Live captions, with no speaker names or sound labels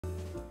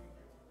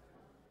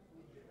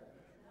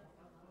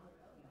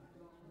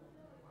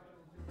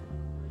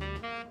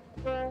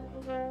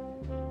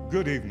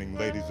Good evening,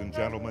 ladies and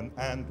gentlemen,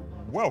 and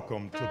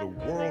welcome to the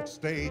World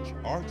Stage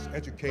Arts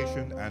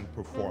Education and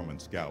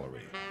Performance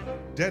Gallery,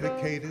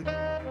 dedicated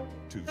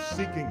to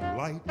seeking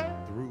light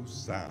through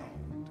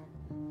sound.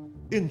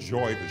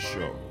 Enjoy the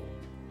show.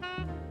 Let's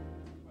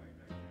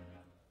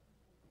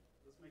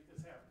make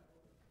this happen.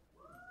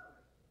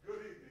 Good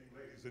evening,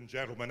 ladies and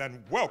gentlemen,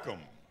 and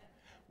welcome.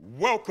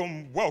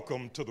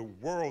 Welcome to the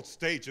World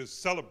Stage's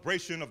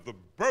celebration of the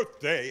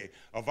birthday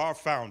of our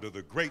founder,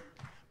 the great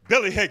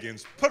Billy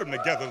Higgins. Put them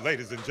together,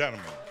 ladies and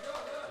gentlemen.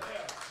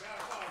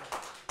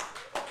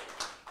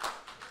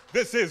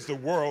 This is the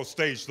World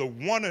Stage, the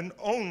one and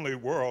only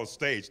World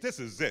Stage. This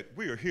is it.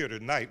 We are here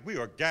tonight. We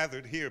are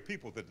gathered here,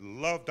 people that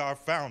loved our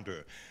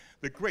founder,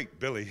 the great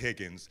Billy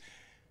Higgins.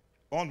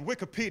 On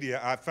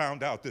Wikipedia, I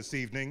found out this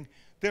evening,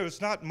 there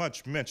is not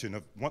much mention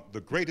of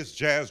the greatest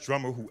jazz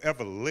drummer who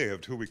ever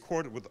lived, who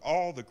recorded with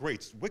all the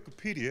greats.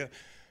 Wikipedia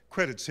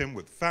credits him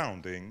with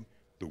founding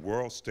the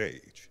World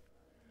Stage.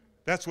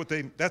 That's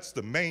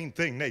the main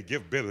thing they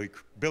give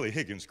Billy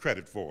Higgins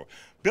credit for.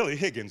 Billy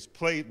Higgins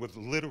played with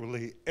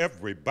literally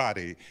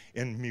everybody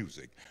in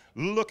music.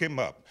 Look him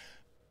up.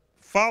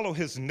 Follow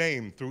his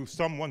name through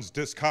someone's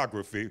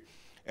discography,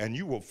 and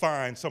you will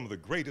find some of the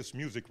greatest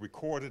music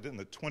recorded in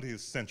the 20th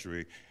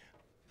century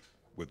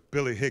with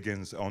Billy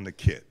Higgins on the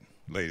kit,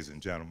 ladies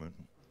and gentlemen.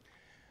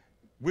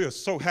 We are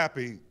so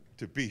happy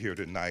to be here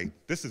tonight.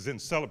 This is in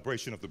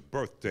celebration of the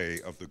birthday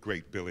of the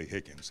great Billy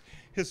Higgins.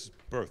 His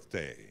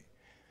birthday,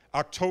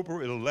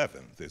 October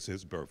 11th is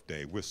his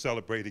birthday. We're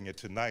celebrating it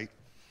tonight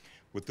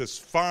with this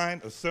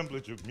fine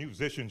assemblage of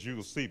musicians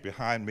you'll see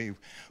behind me.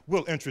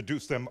 We'll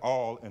introduce them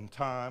all in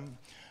time,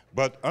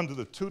 but under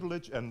the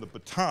tutelage and the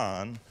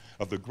baton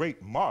of the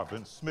great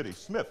Marvin Smitty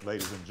Smith,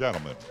 ladies and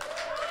gentlemen.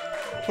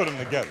 Put them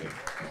together.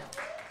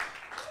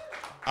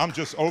 I'm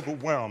just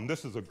overwhelmed.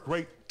 This is a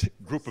great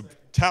group of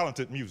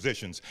talented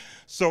musicians.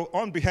 So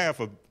on behalf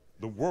of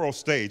the World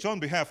Stage, on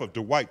behalf of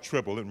Dwight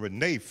Tribble and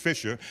Renee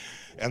Fisher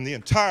and the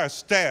entire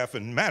staff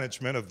and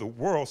management of the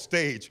World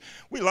Stage,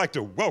 we'd like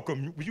to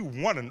welcome you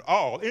one and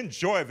all.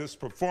 Enjoy this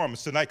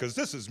performance tonight, because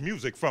this is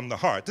music from the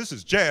heart. This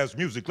is jazz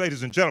music,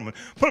 ladies and gentlemen.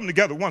 Put them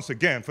together once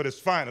again for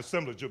this fine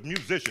assemblage of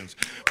musicians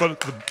for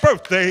the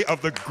birthday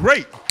of the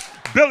great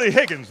Billy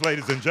Higgins,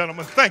 ladies and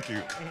gentlemen. Thank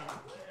you.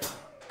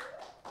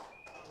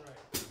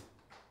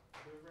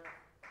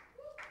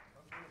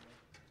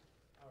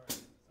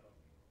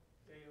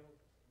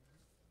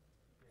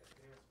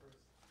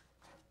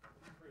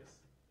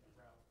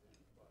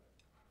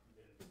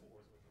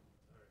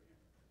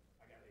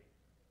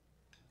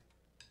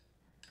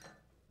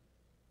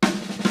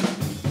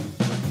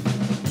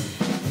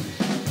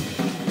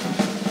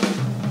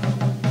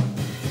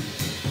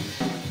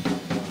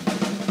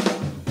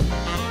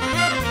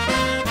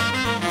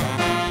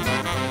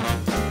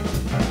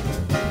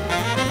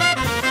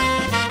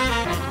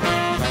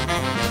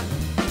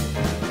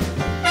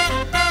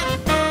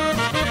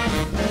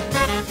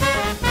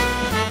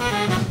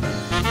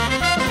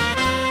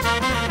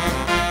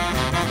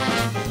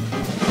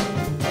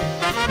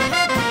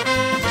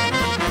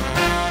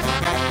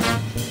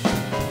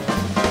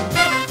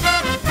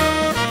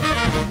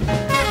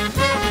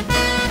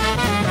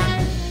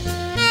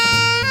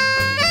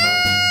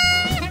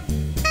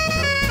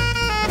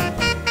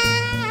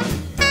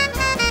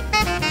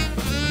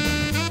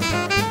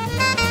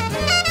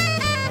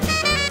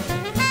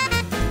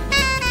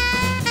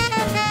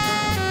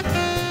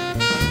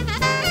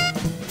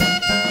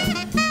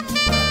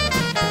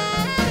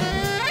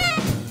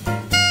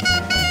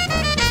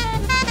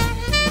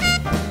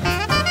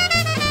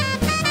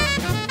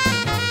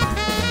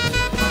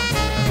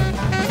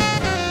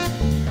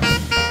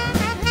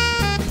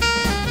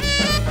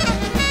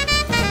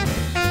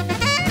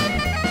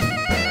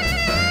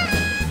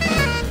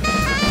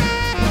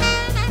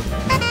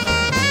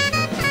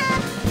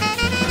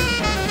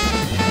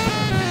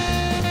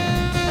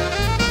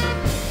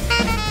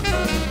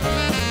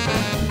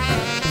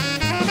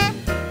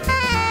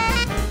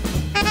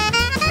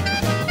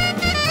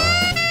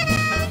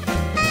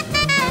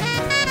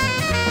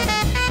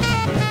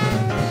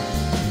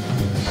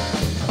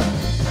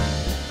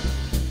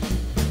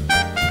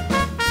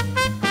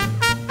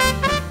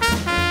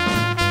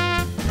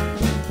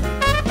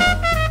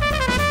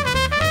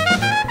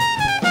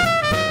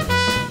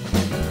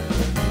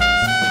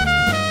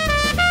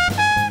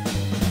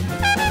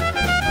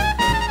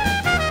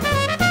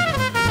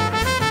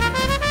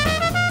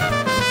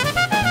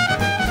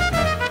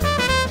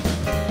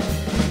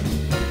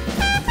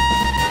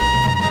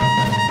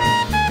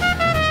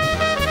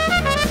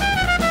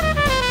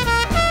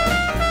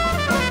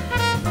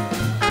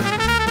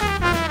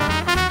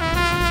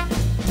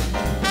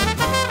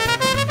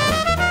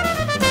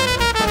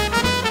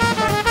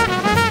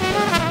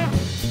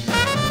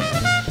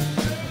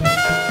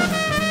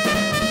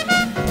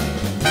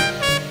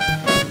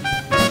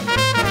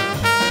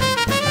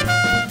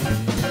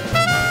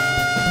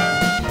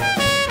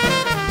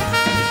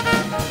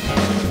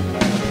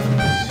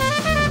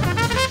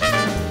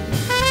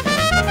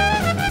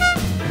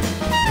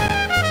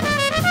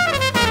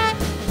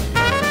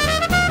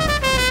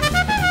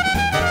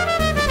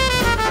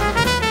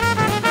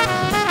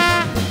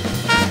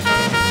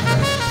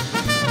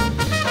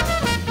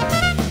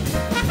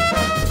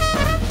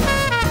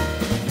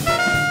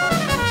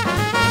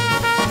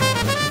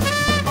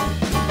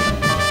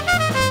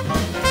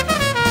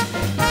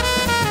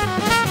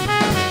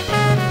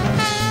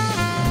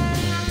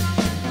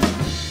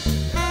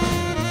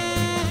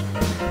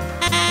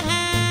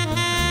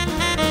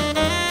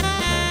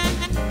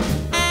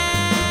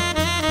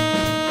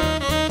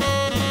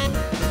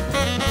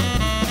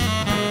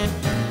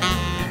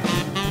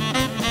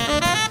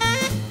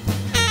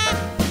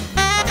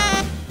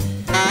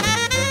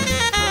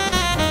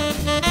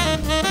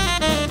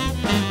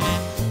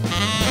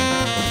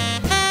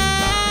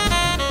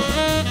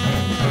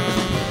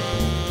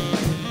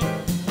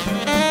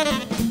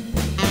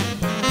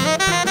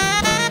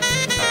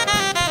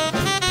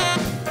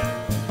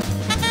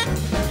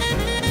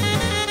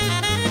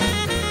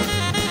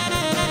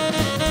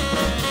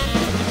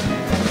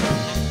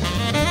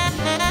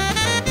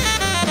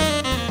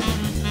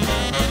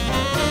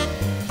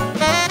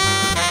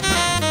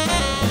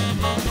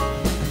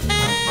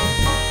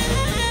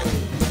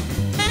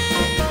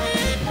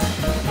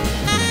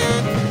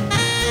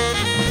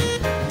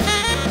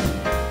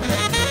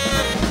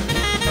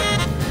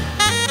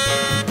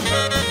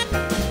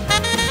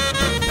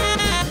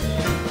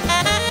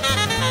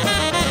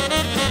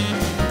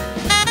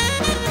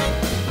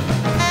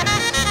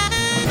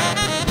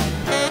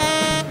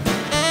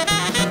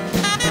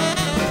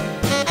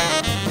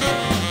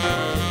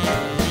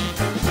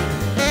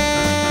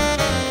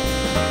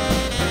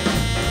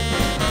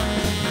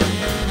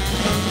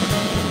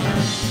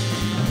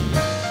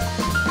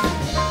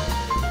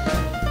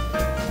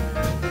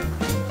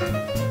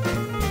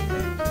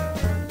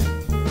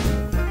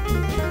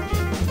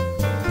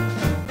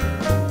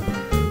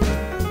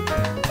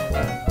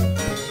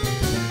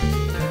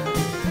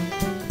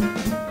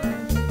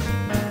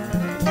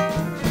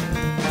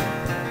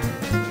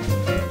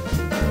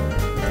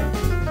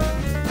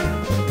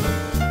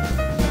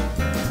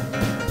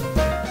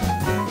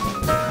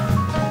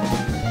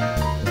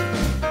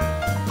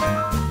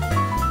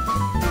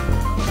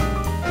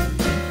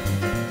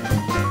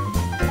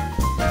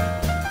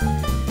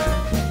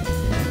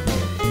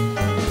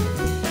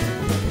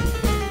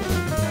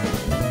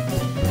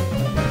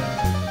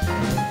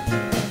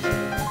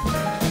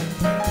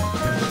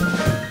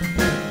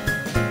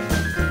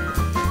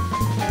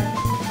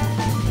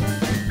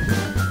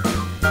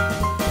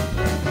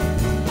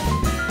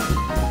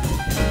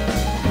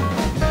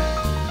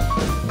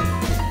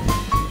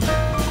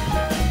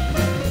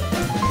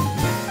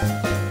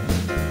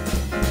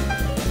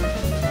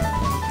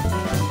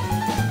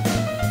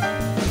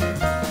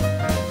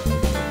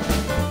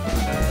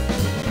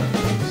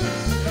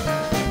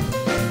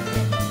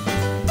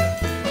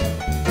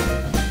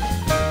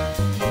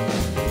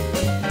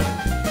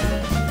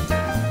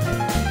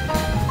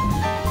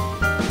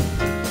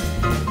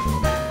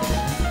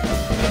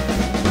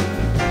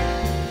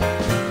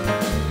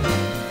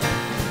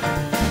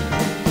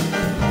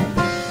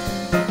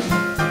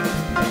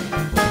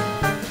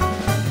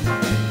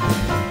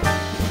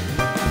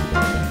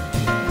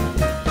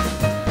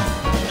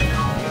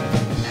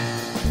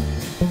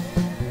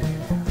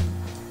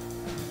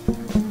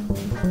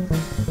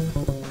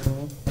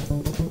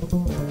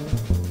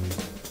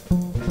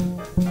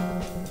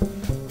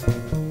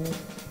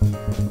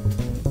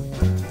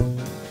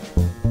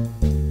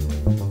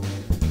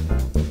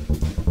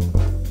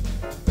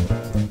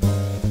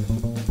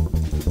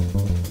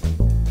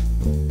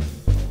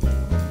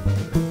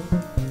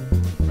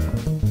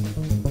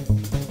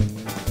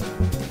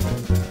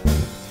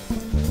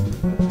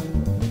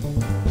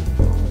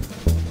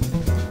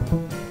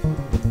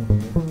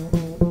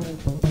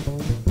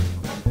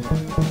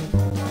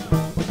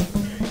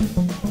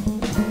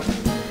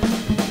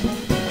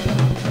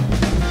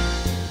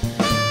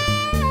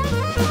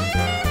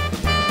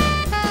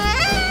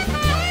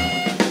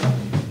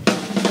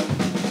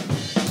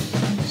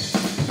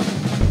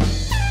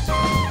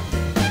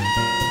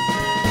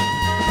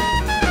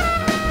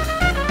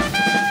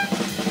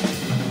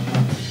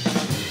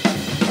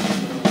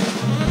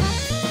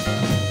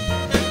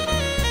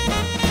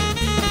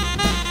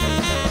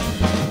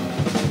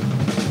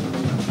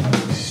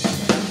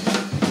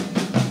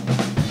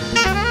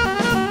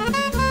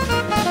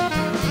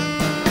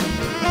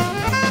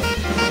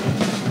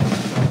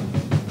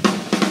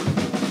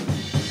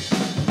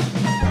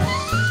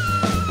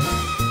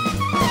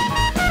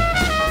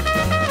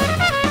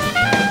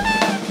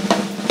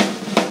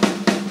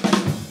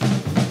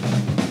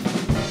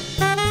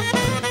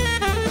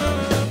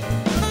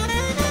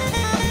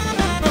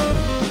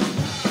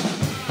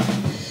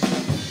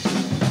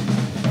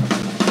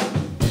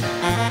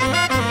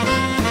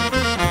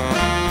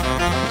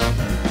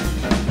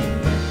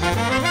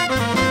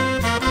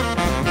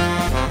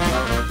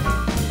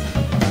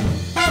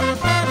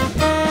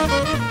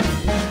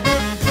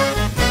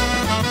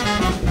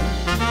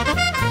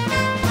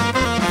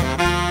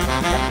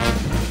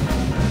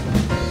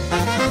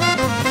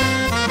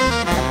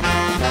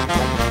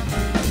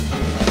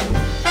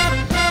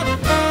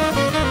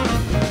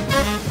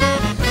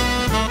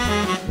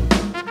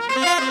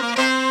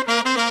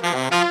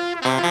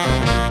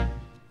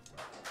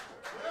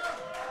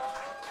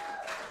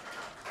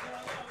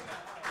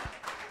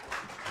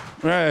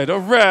 Right, all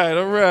right,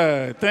 all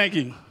right. Thank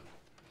you.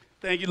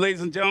 Thank you,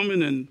 ladies and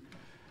gentlemen, and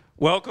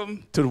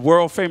welcome to the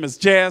world-famous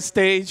jazz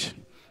stage.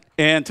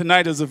 And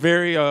tonight is a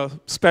very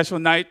special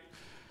night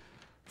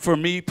for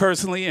me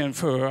personally and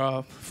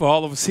for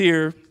all of us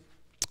here.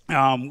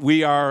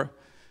 We are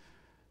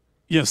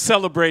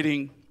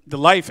celebrating the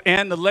life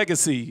and the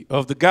legacy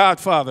of the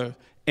Godfather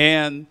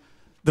and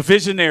the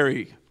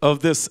visionary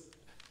of this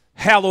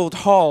hallowed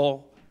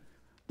hall,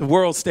 the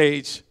world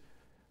stage,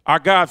 our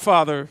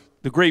Godfather,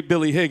 the great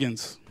Billy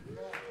Higgins.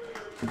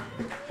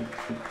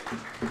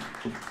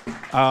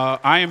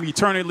 I am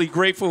eternally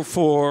grateful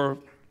for,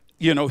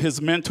 his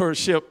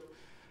mentorship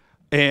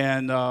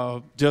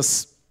and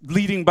just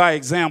leading by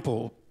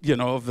example,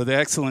 of the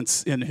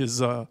excellence in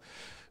his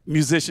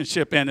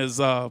musicianship and his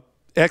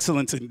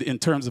excellence in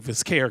terms of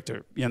his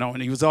character,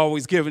 and he was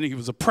always giving. He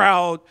was a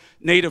proud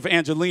native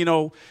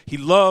Angelino. He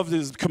loved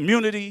his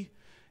community.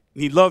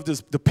 He loved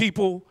the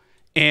people,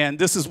 and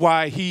this is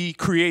why he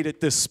created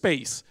this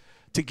space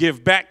to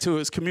give back to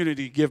his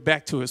community, give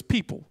back to his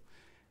people.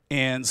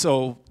 And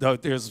so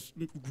there's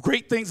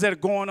great things that are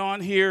going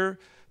on here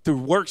through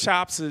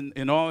workshops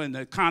and all, and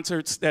the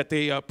concerts that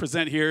they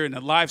present here in the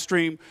live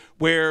stream,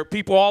 where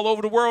people all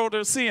over the world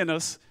are seeing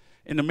us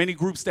in the many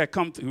groups that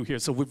come through here.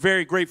 So we're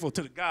very grateful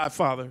to the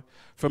Godfather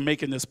for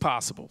making this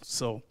possible.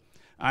 So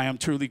I am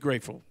truly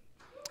grateful.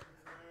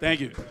 Thank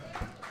you.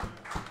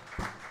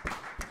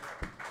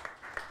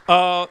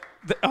 The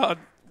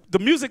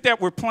music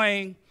that we're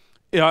playing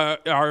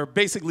are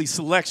basically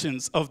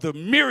selections of the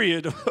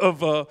myriad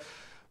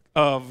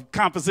of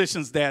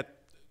compositions that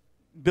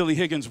Billy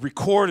Higgins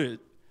recorded.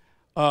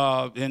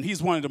 And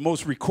he's one of the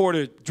most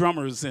recorded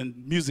drummers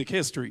in music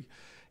history.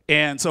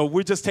 And so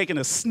we're just taking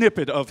a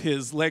snippet of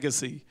his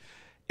legacy.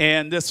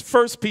 And this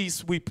first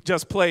piece we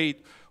just played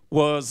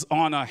was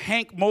on a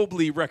Hank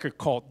Mobley record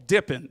called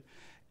Dippin'.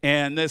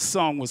 And this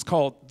song was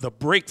called The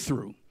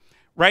Breakthrough.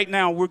 Right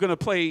now, we're going to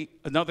play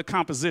another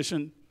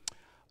composition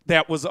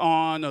that was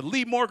on a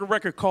Lee Morgan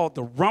record called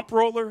The Rump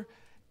Roller.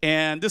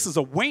 And this is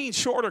a Wayne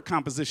Shorter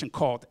composition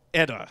called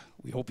Etta.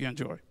 We hope you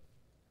enjoy.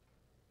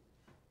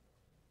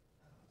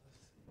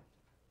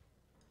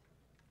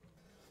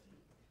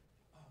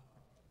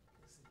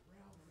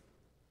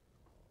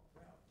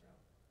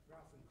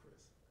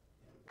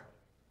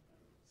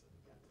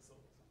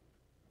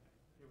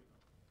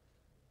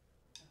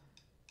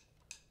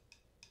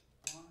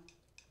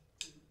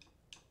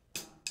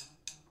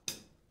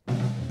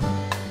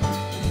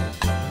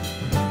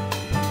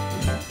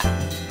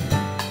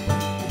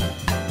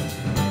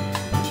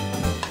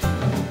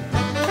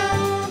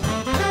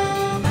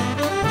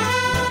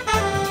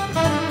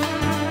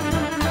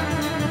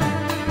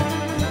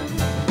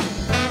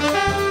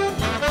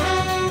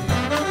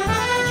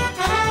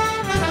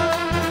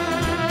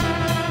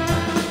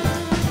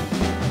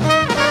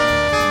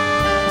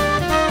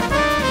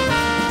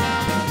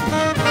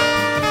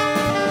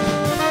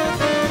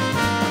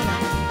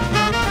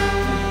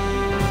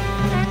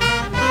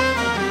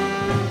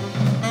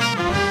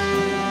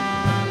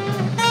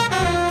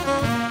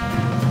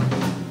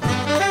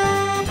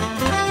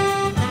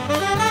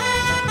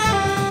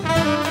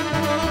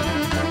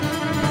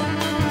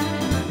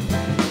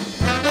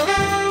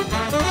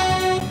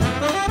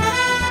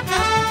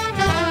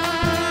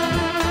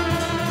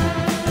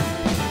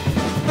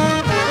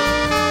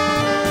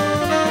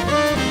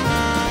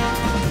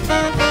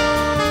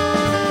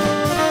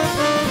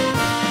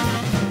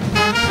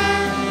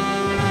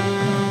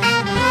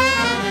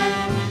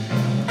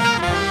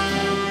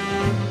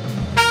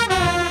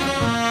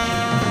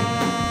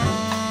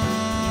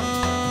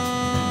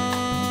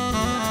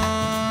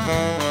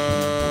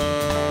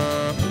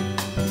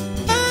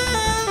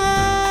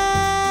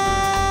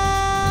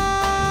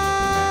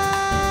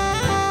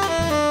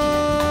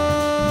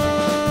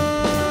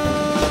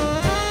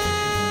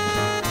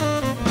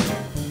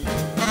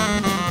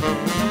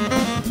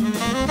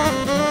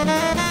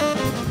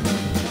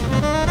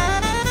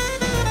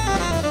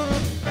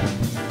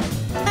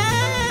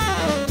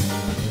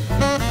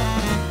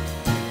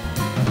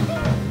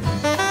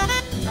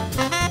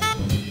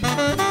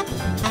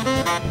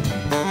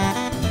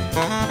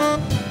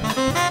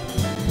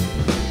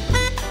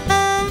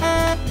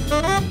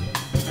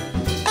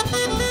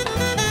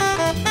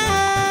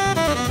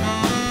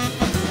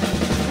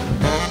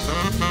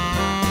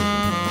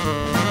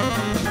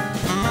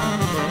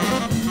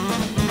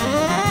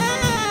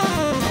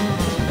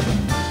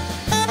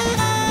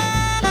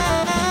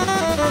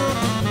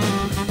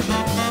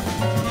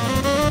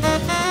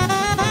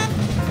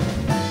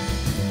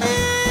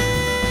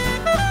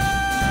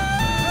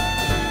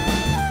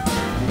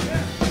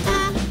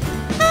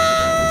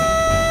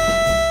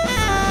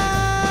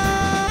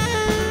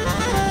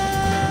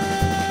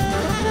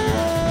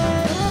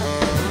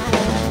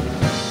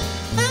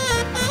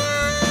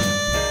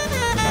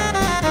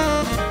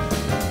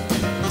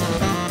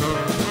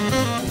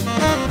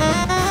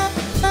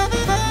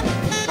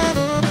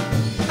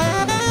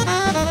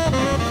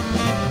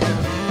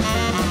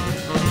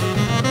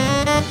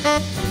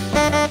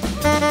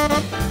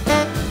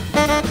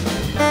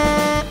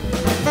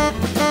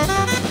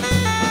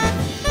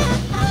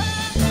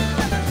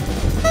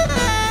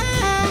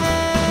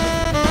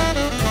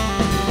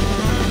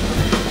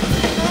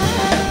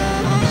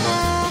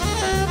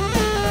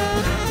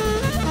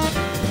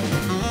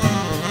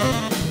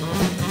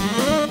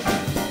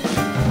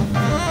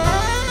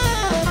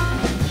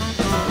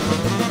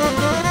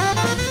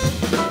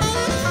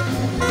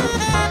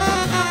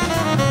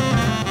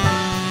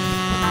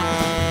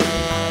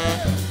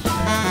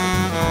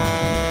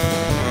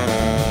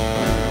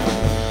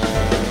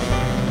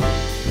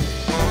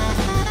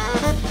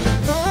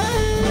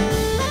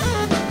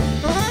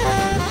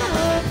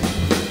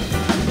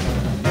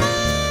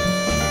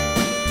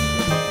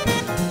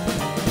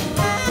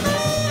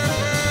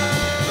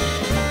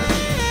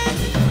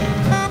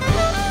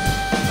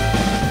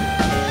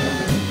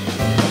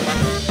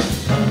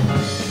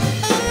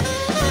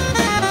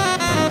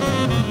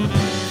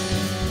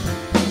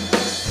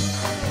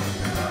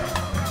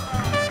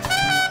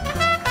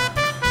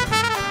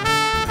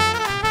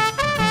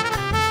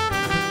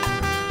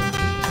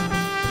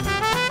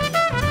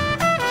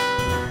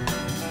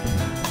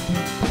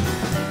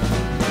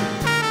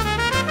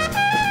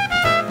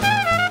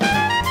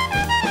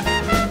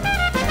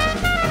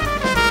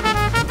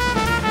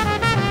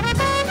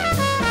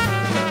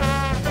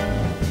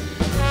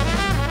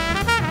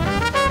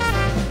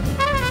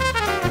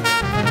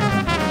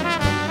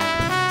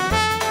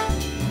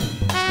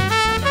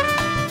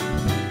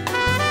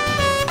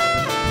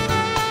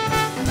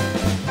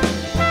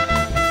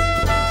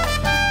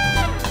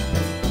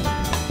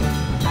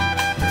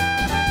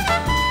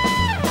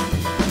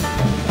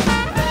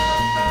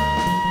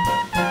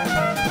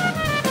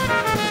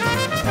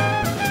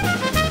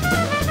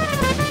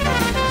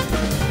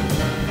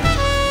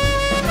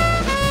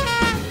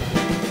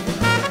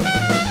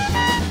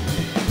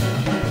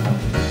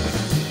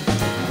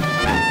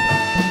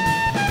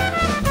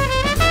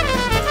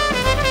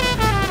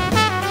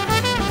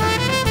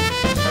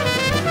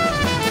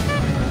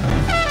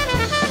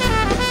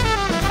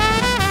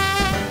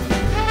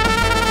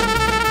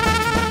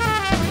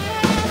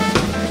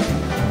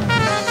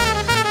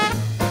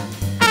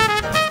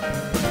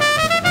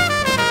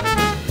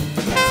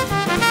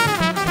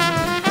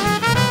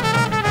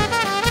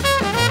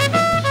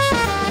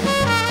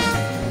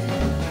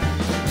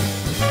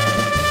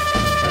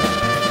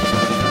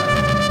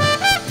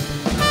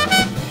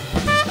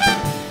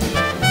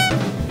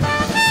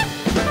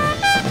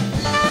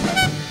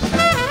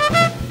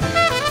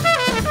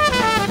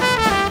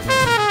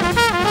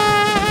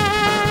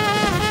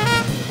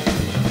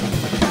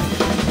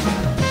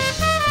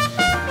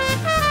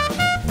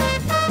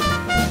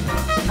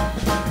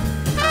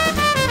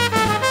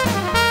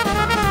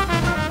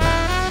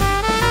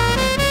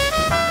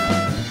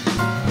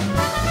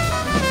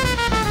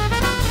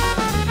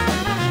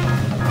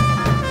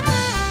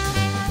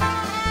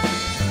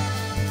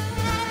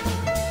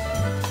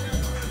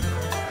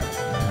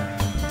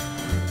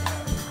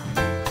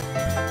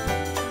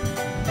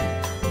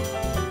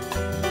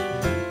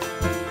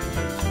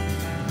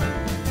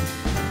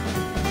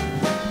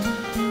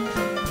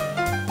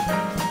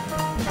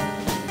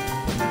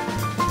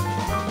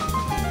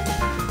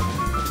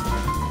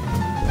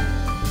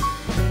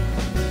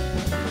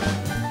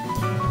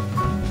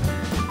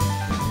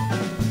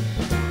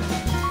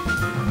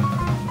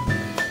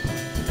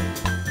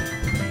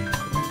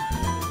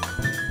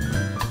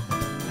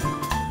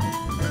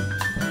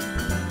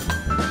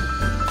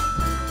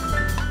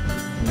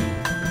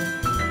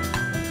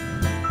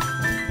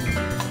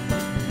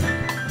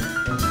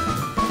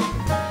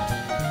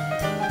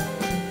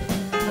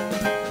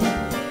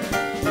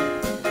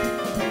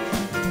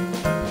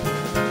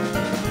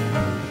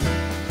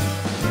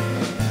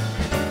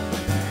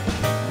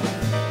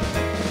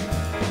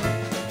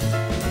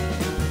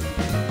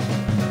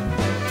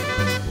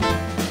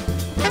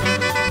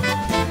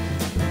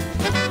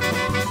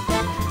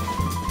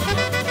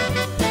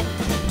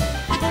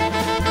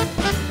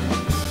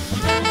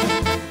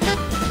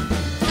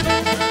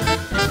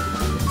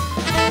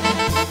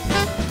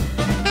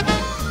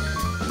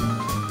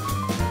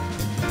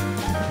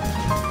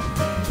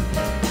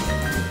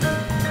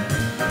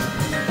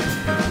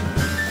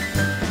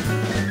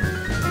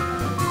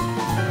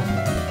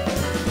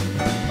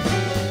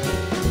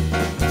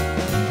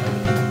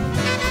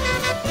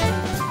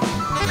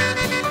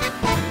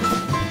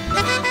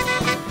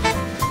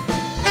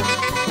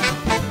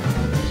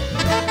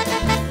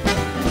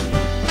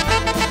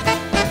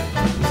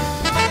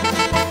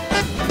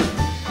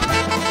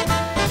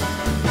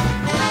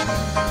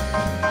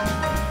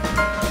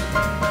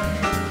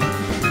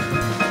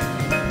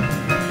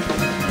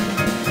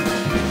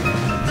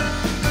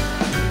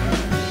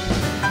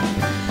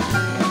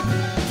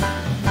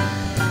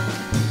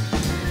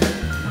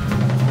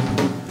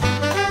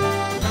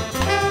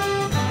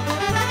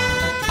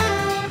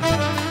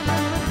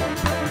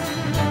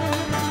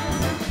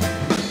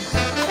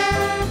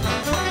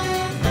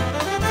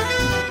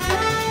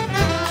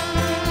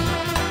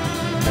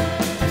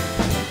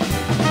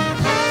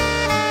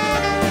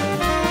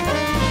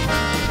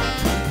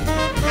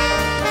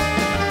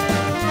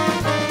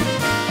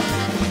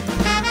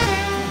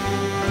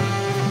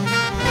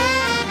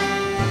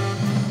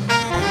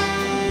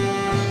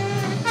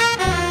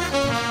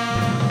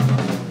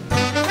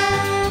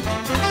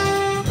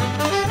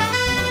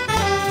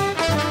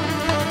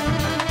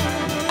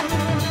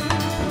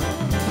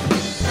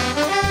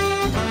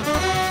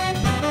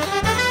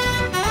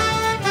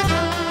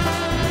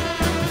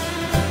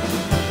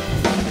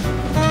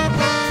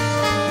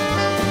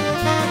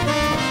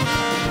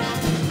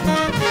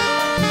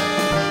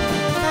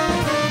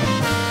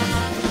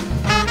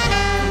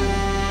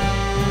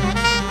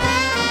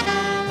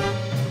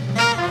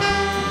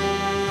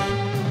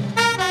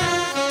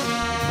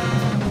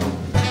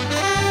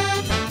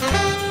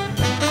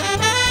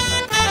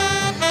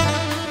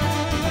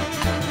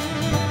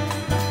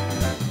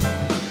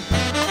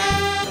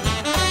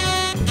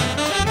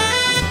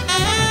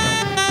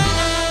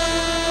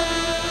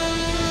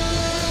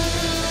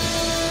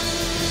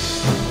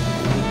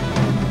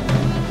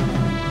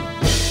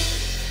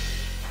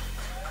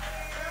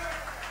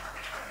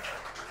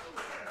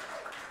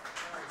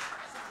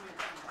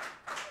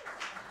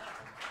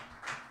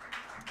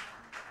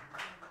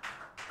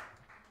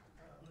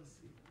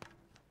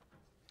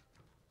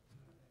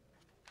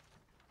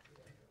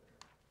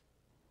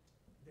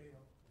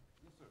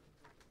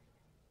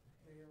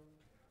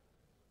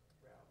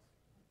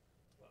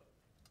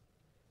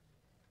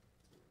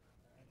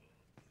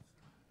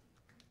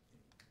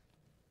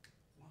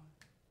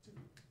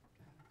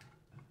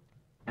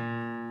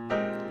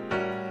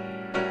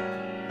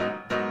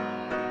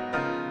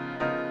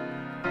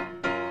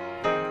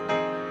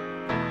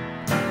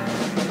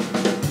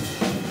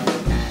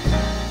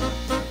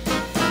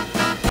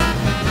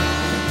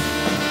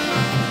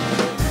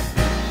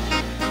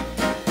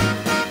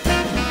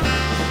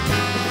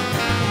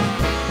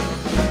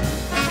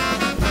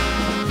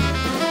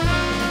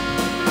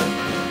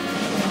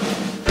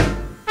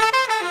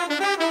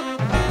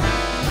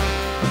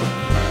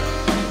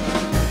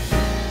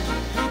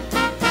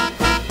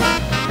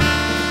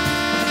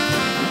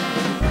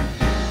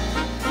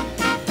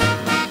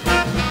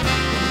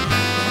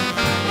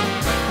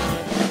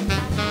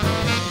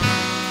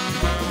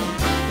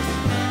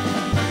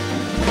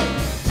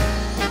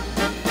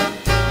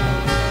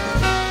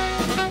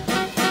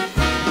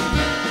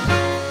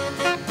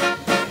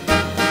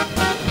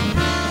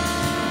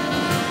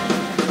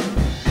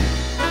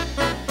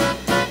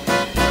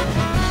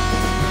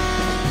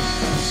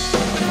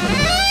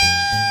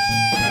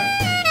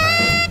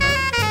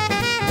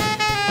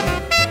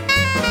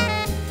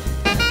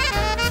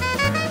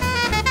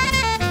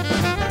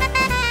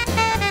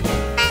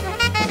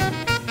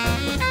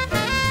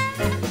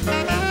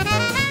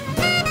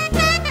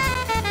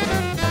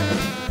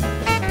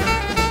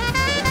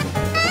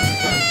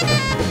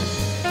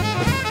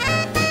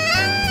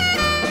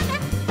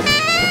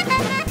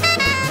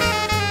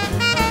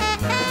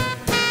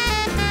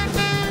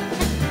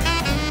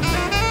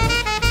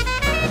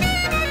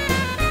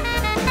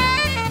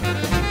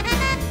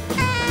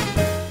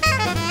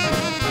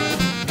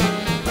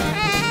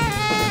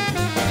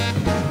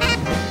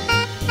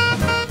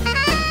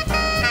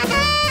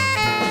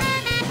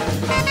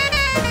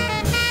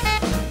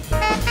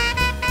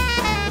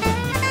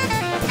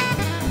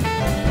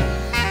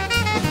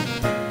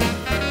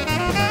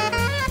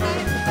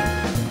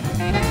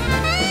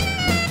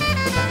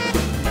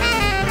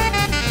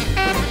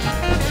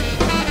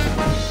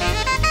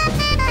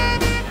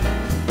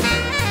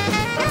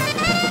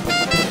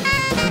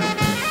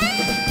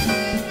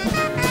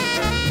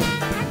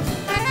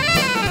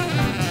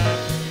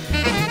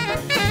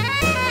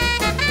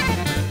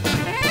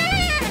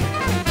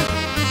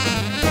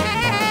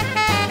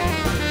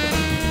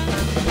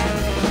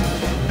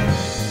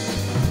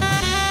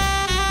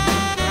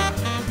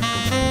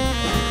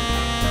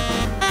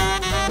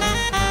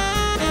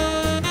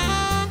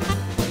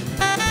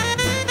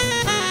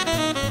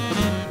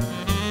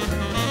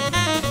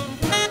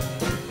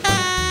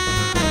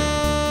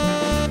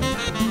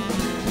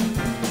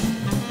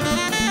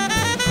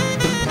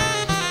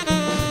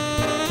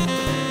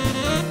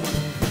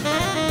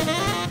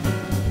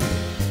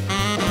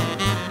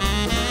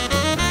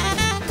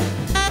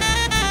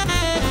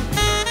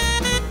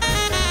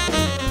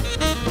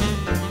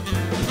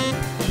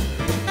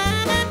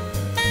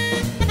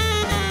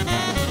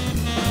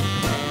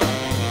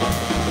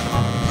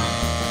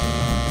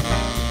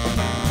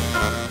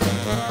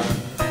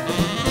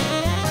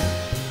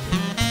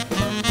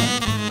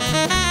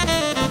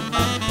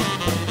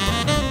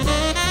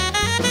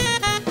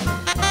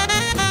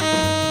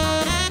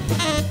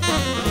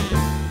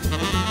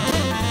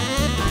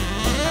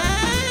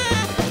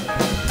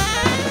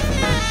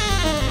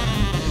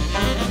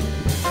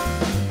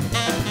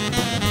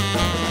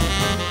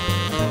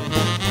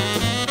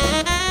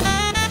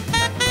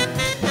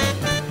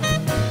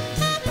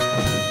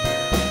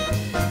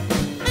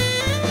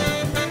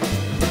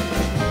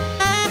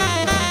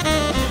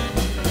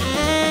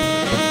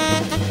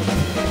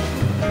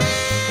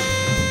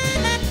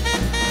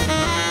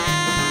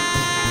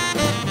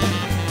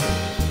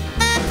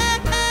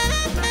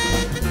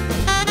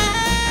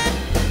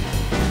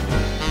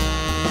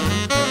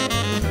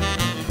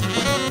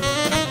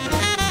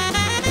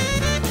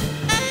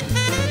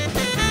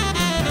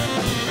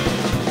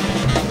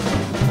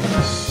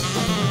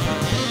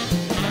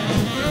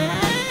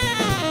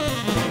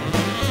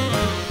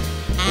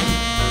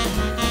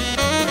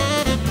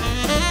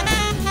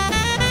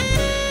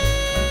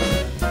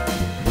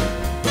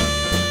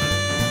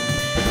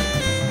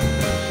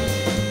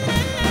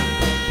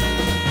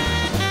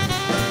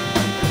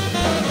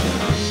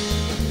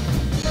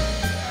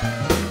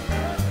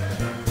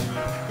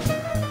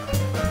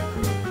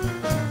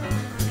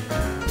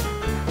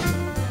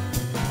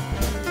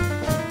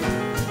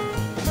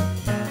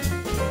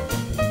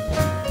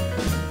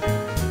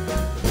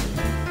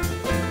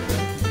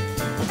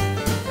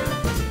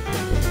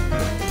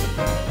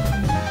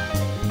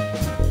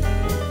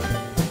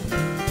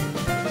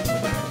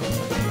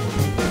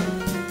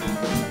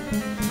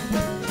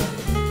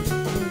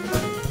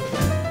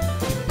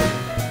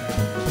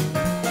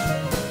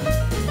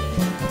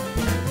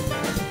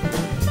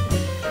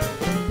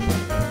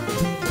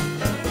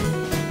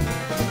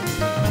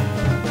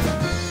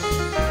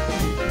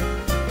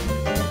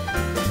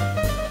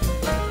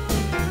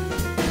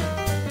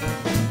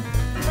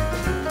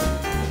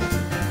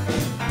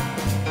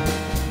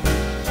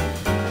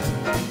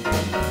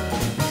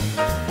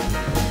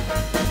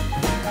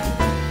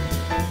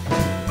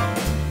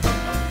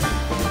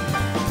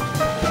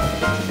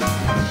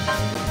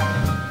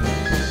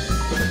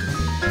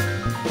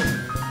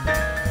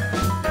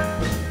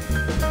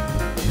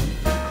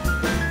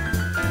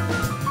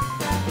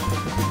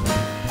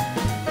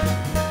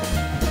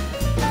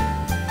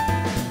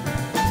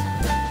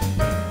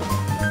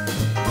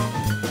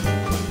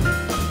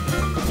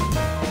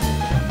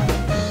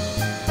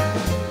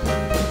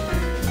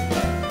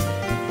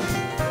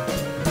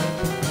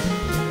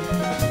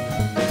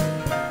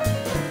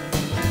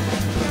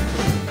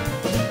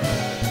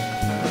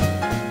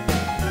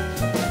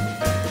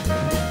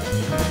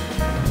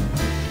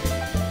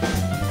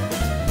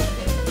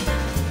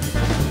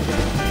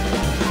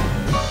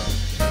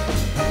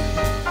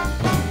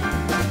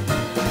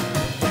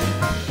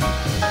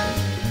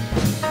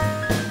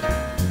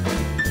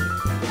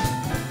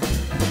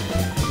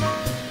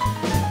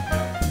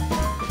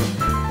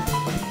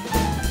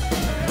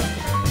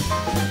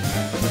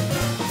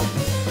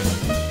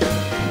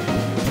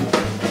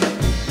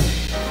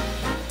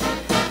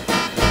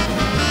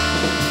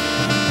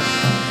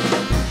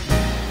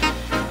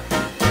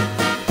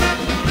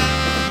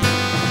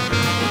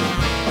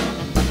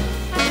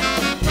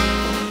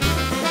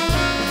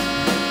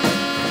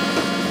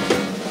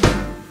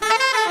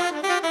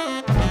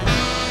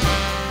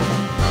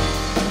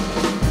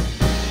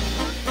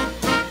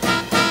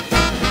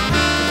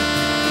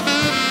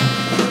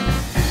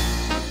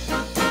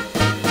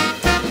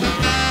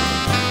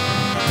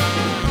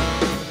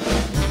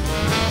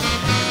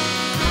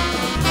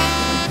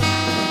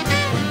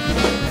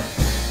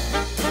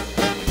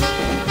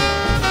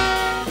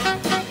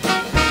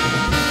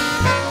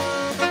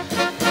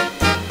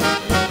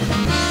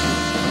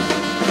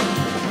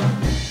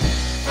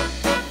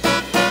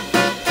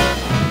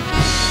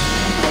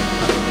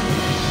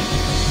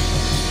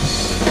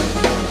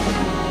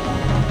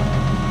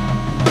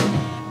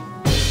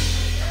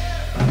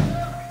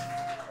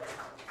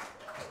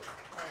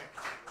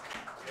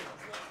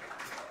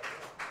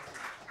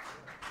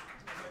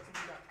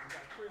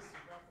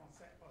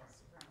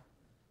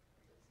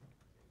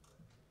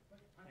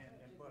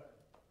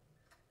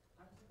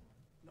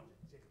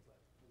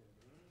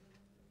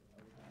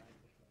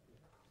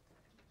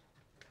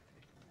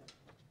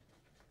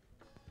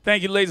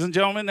 Thank you, ladies and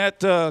gentlemen. That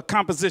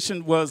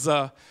composition was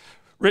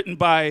written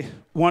by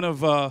one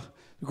of the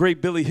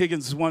great Billy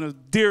Higgins, one of the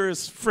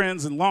dearest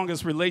friends and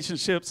longest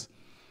relationships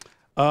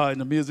in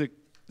the music,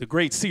 the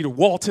great Cedar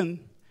Walton.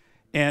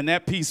 And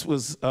that piece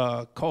was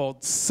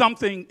called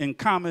Something in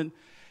Common.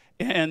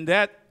 And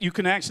that you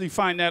can actually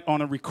find that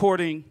on a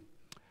recording.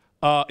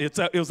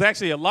 It was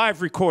actually a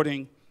live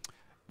recording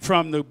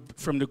from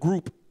the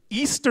group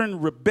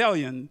Eastern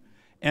Rebellion.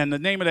 And the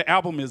name of the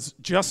album is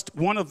Just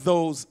One of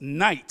Those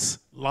Nights,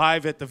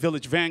 live at the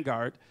Village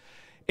Vanguard.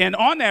 And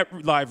on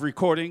that live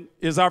recording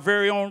is our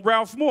very own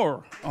Ralph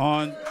Moore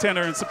on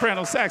tenor and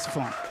soprano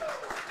saxophone.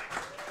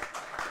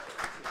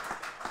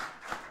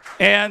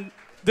 And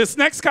this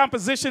next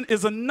composition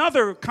is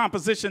another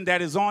composition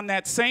that is on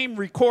that same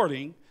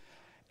recording.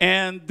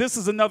 And this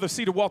is another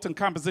Cedar Walton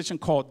composition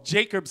called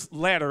Jacob's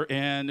Ladder.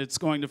 And it's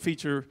going to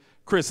feature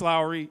Chris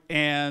Lowry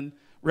and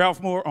Ralph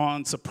Moore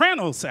on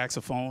soprano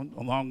saxophone,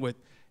 along with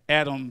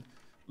Adam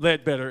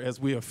Ledbetter, as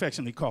we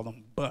affectionately call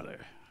him,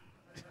 Butter.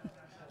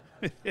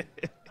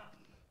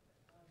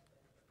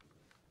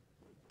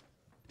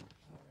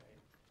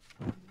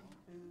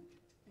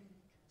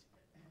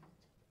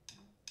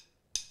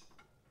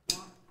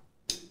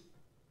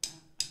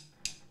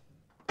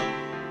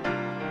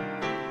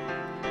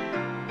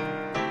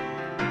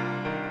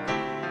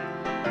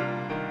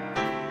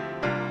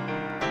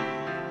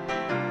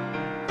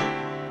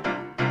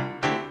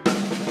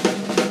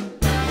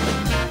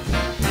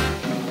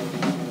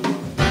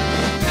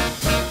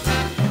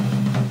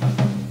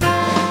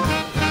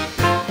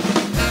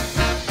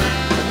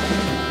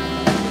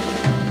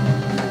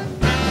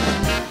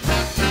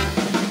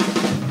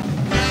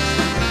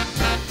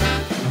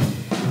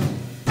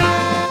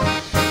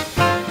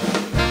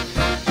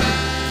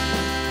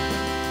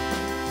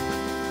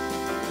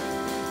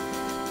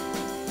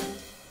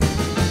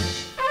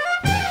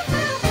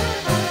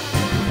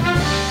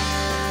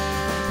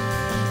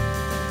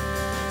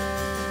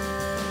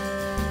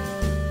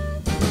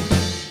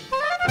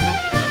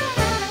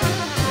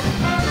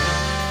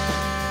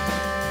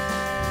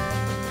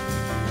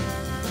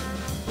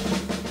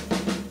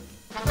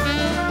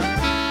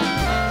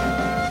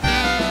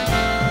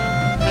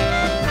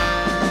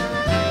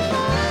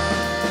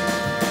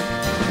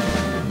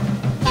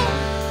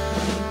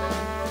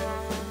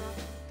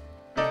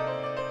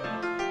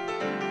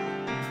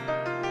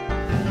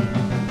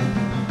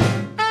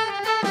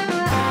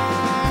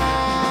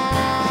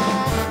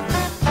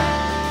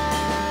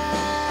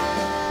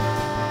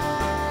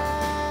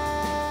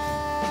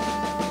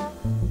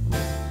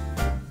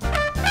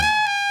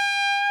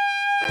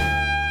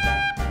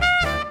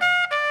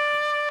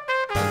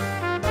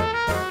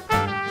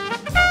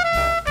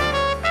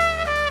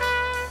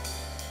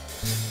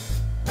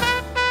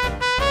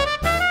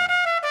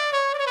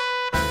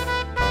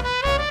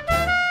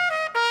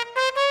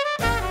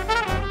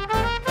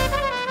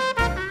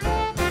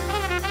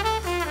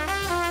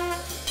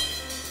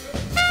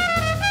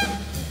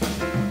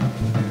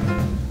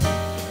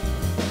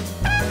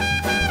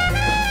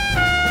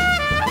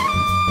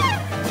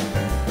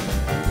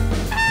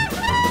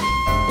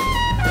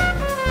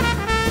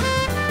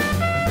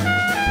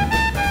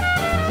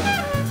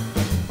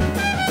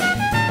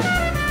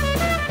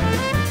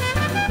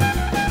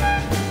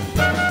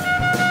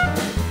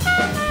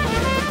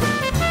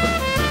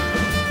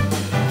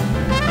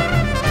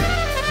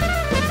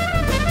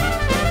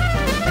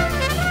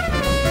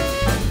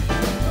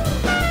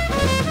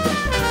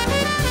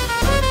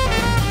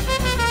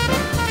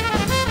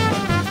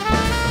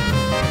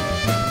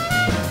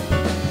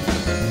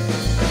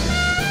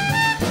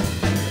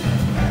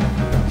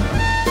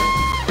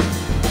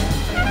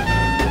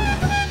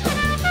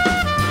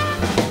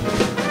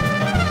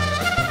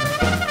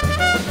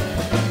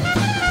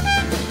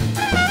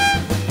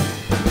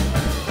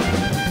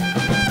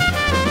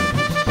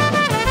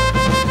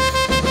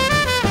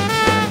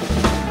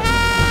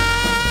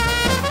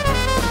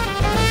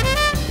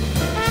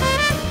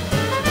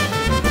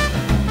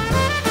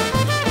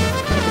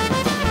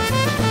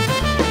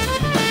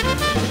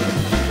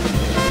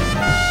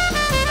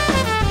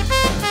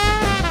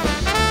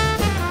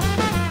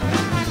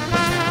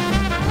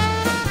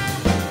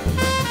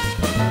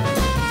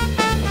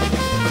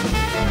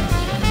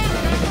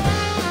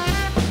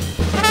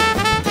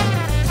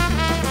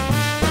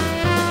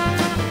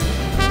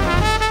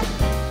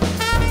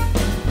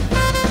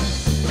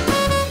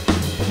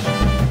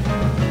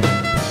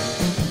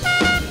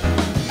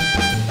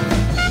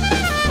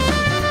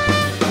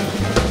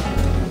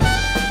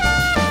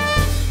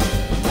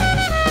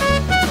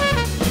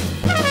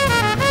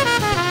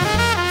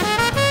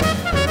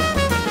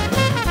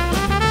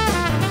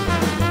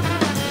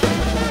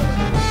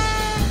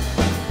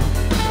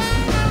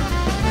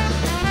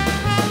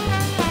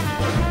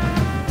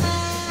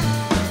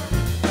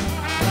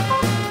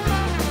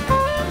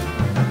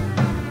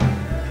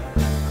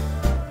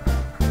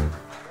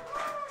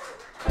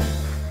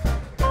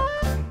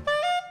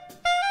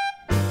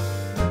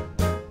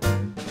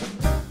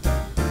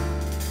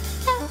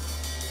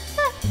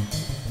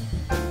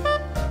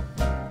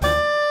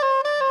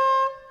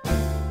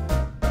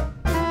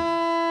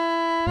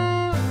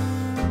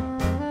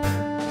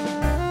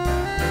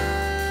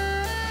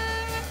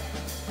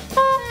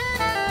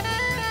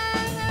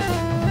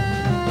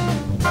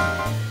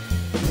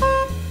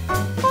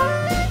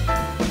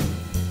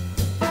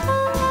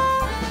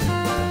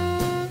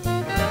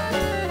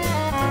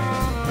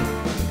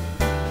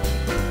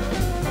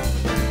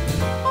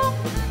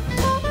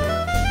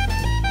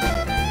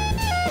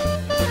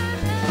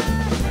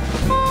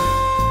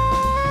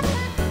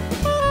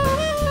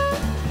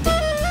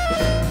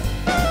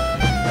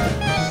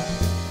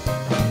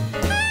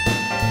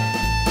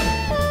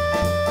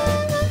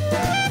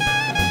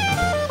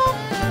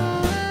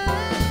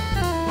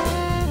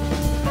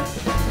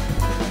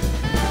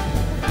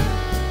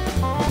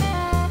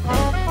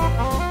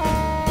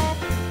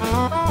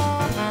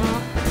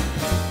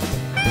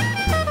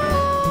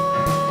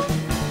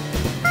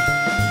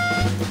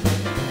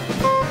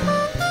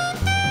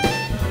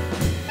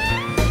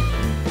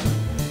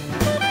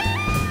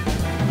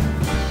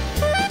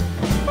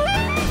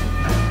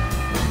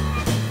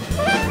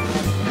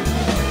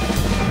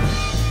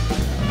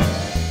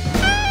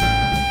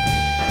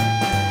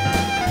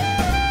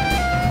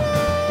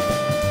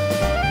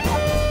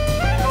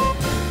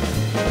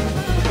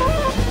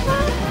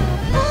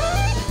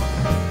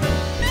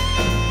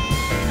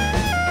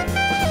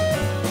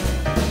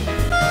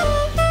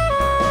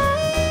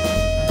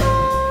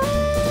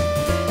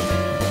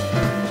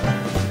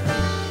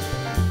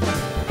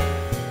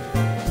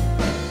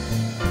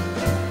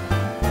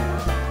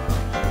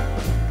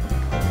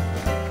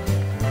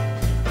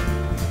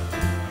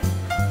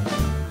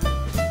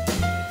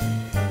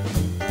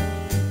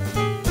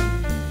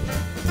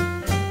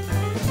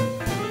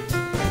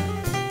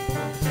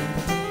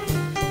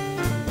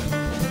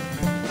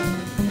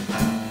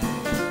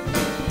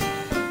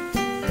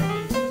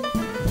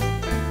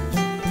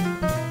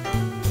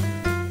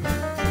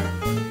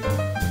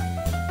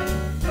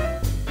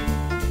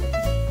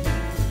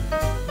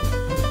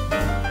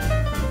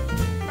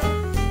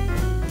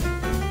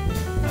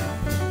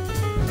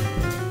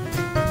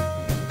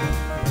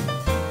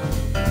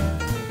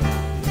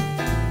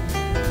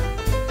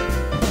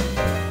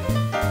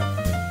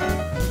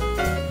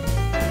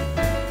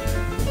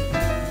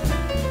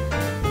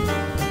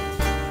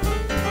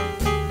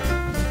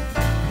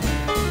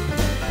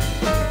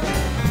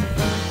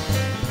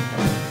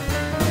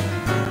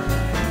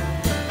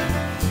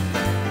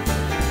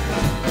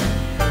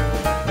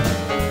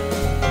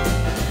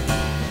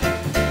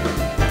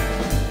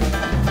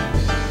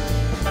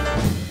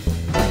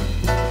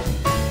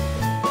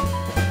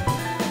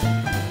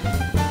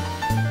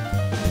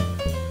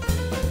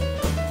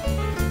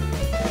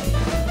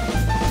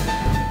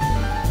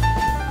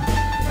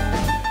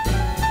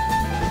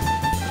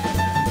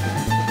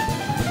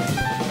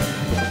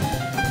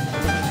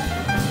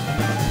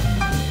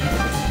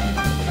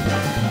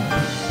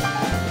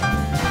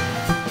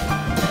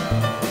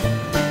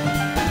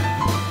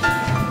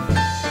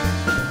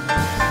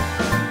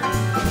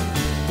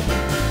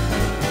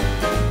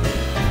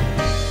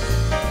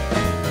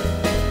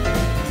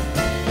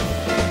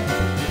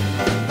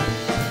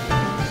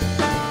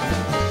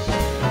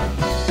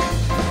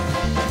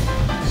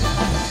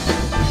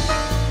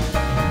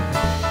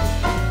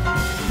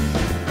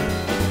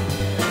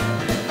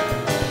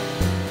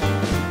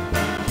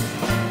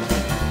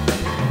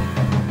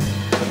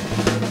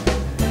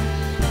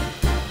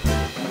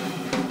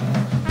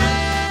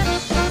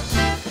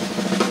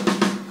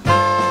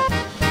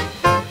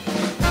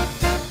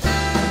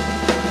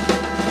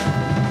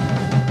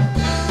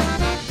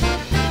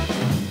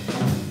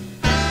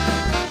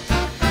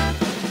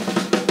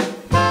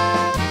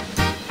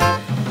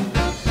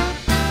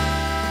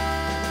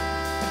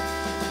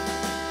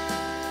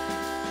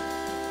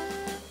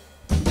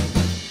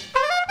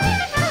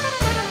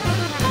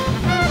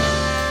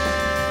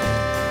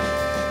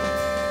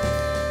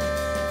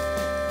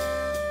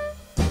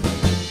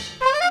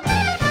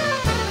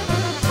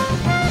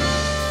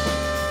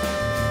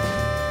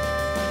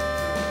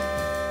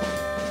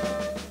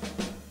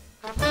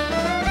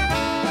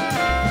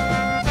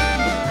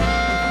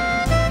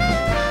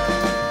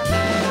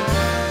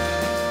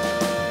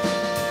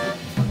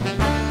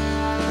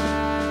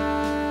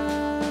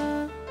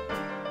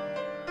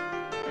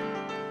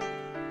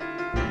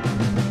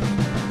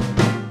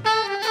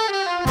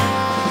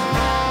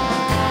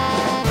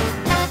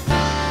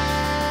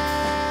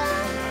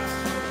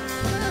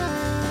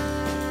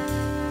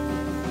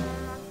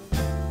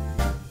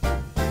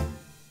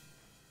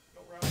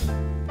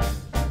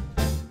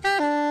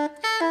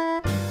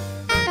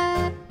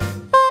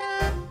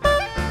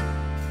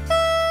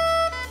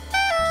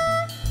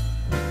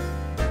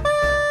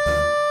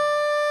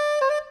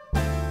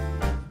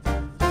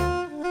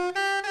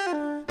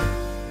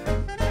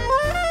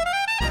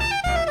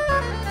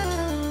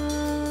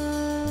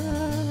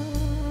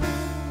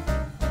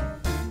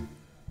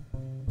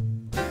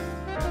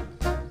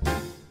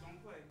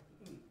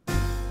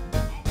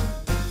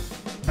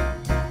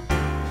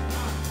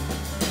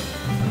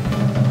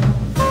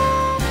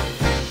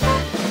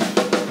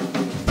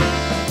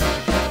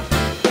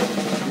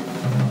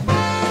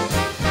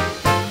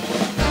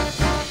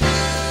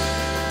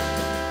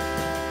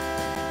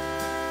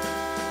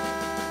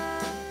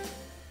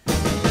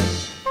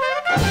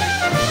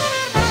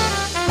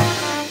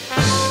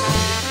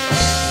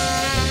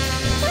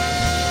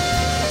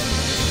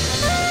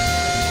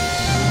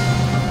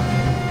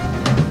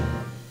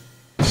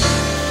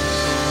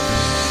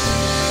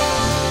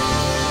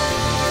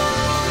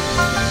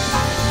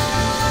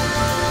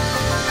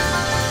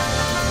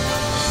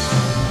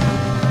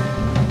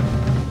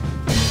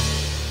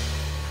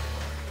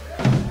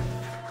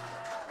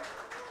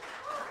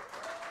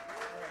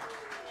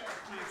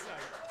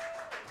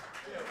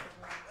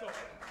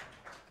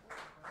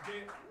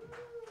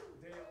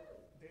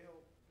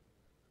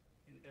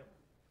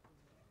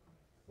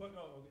 Well,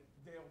 no,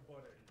 Dale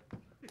Butter.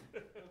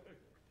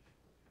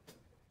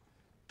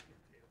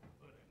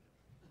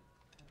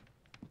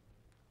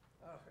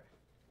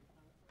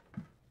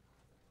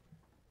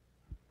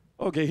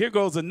 Okay, here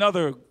goes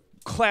another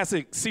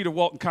classic Cedar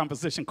Walton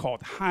composition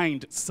called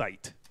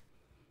Hindsight.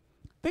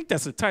 I think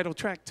that's the title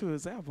track to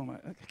his album.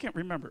 I can't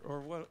remember, or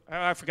what.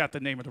 I forgot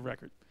the name of the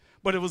record.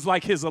 But it was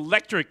like his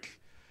electric.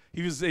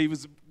 He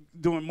was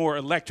doing more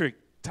electric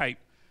type,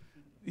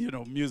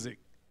 music.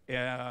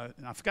 And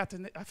I forgot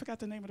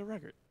the name of the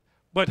record.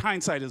 But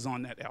Hindsight is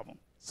on that album.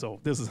 So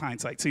this is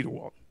Hindsight, Cedar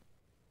Walton.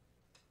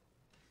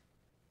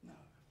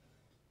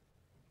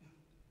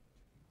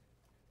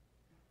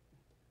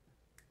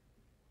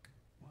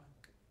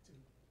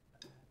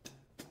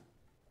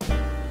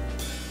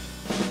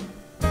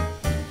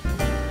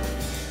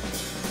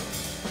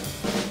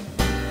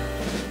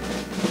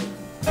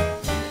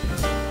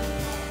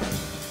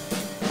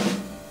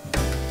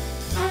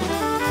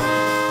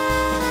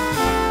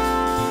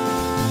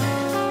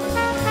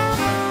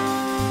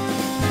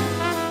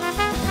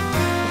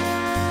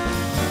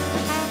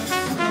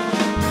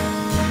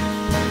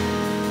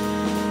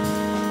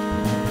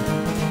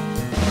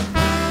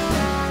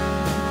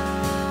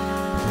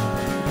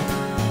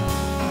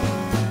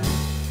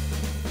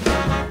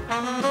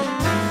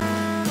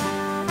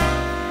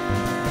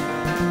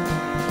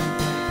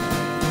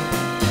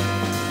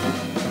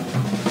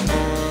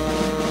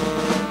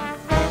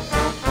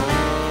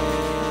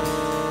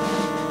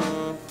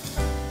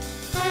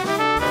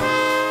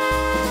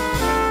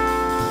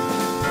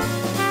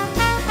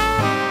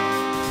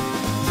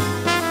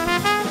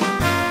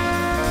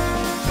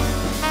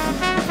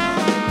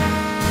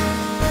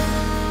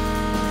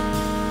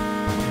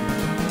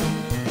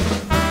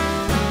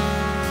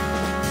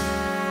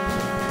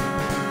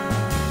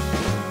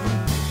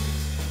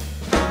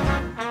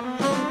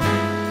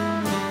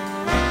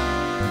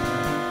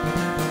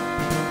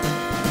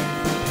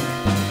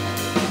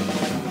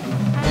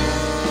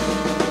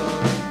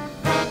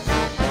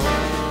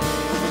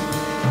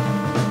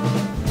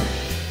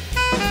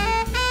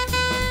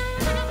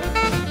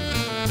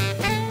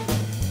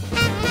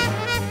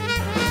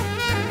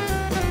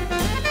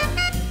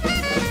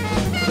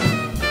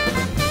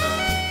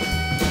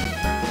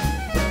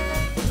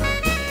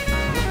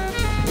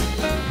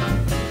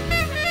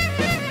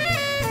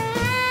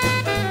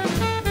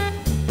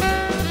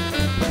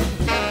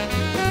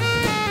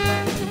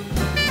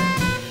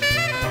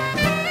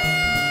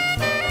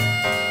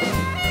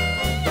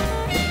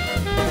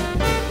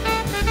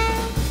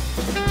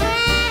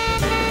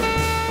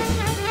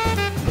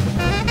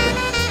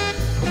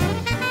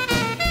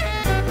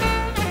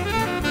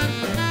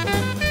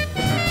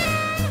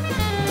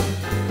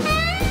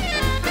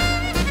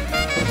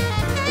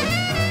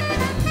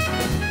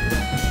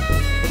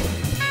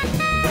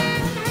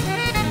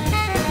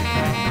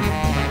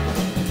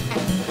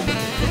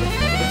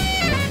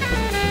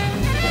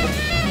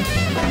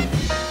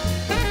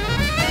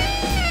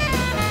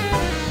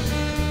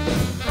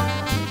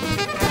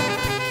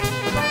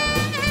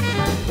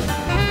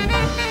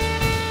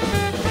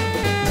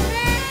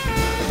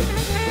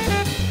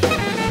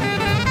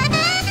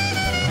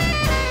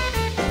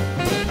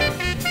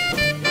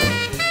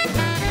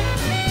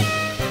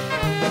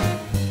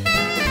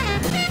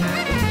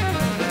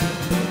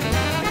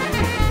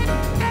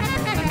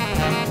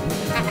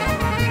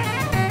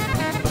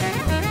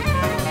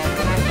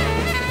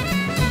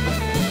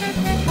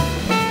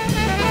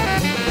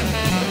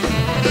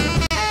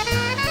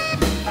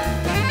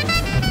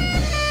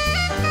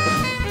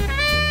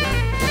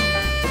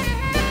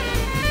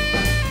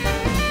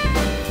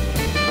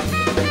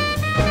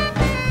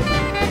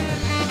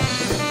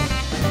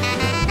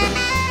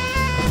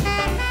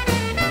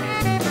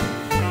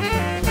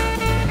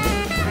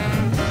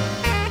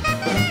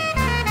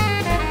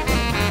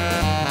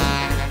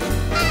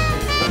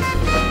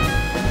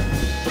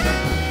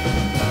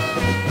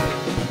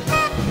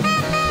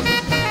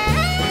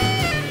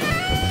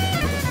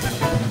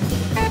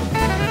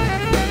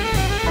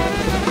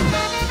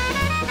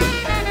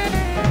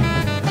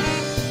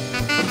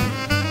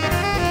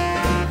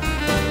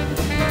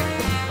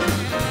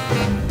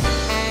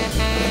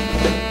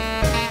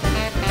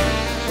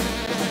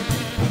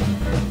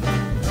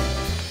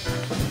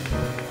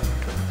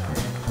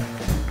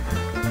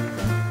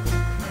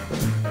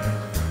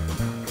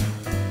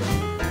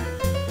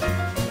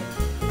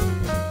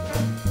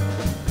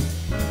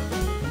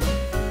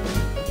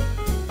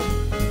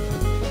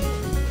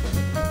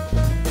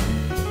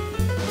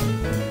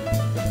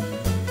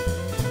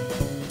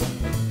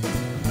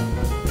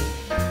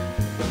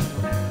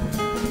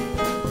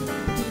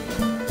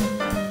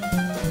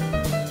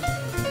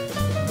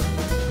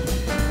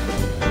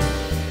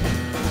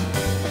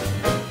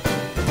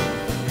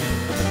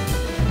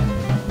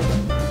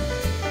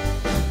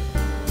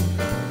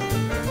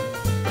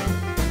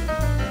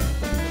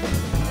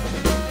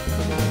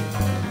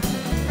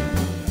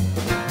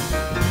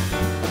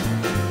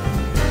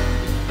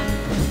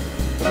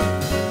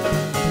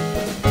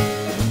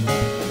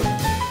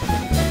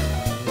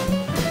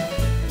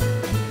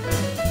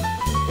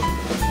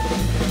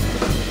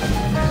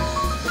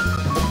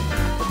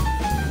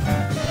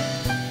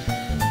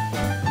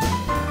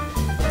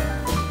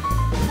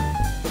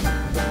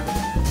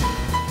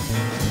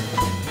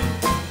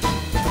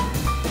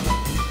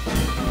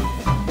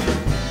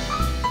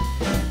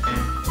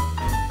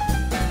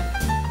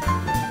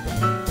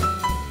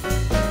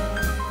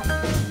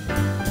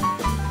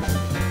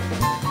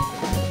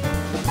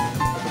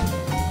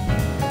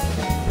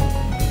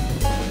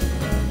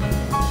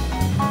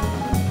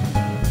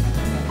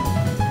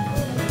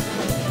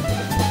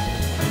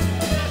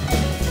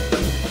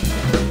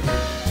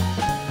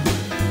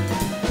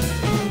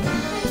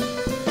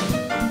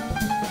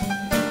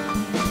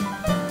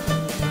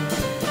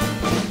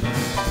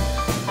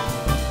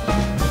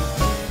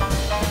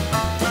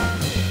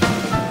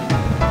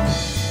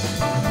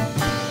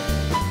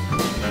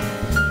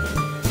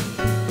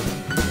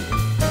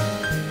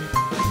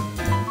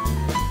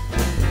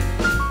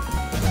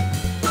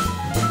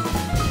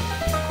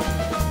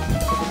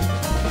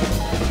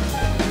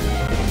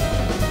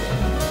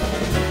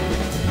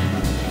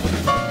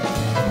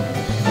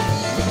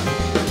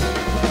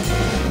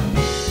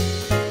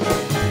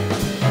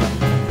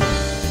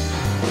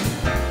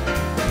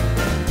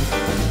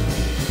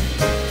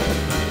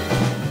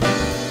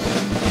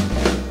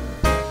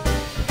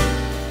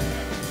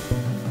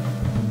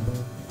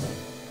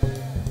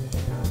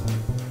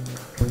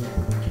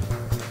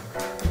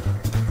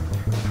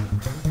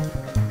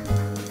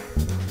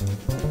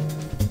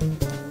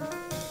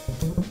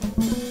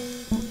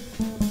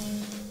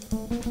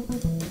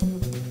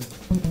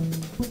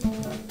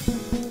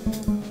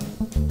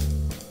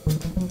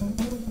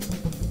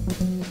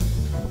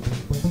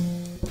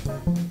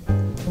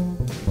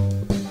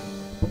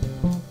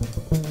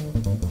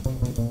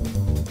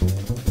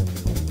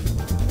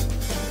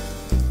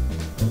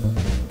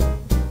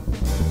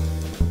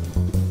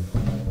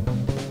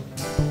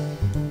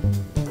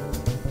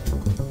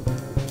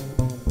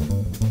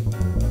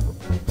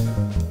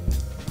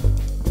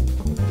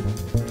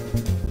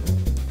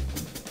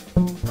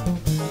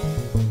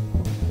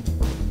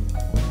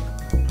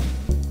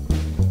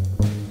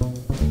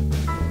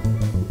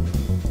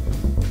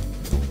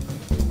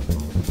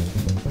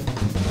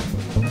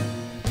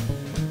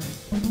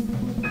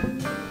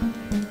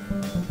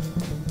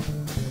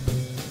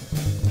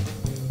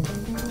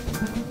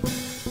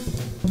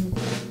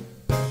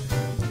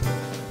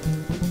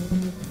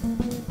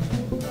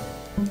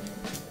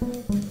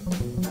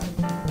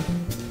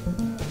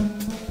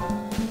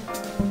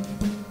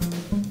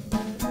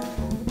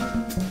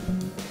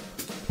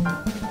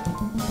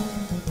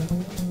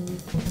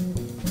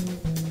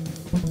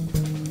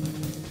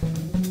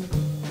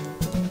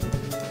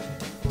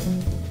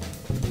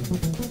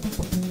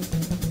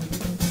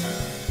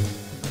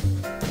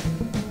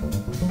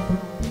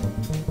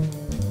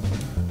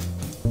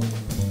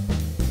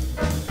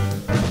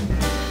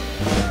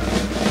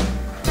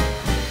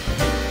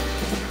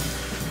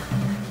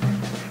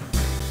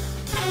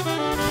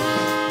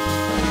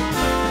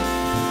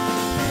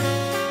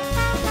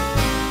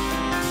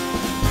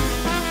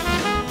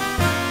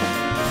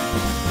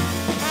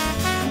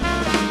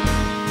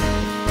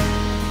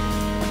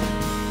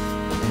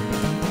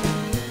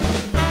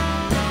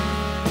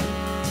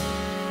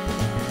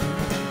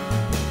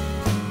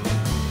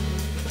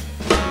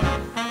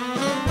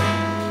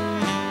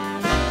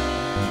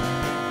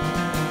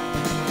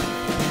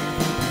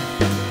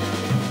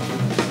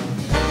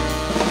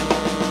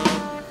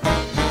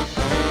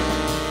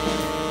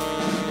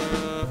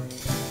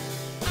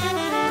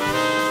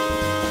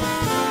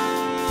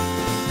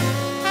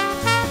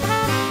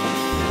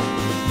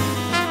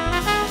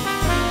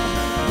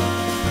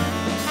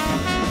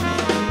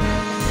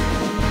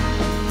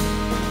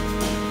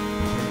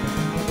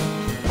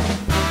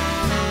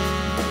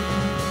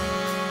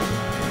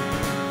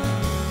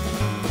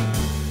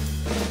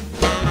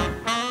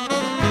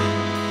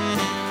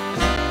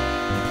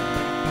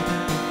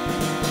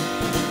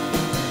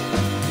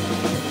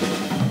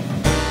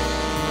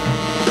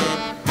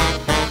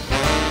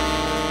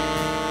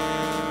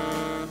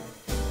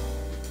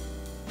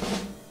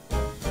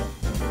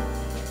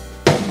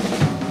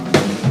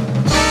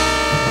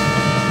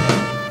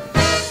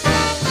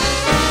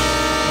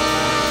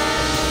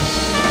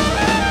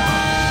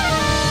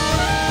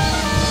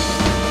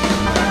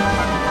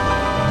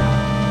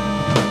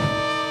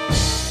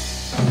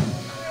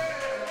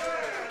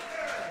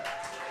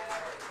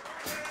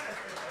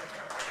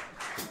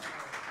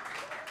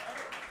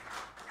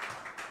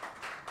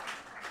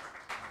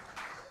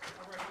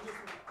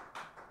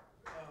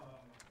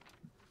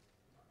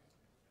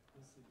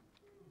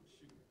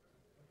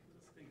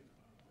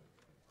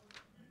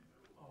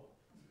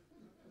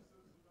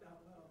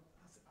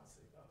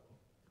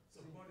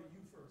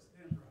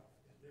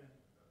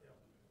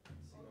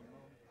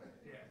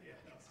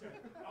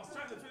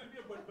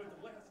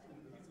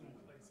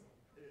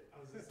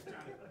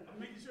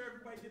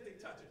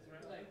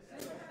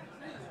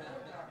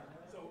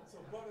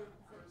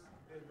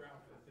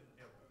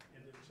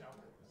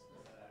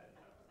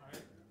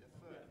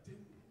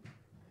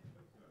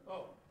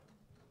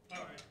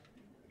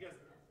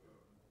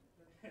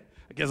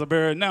 I guess I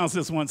better announce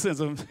this one since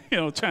I'm,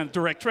 trying to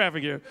direct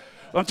traffic here.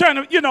 I'm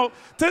trying to,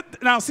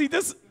 now see,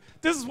 this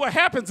is what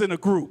happens in a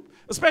group,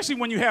 especially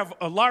when you have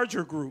a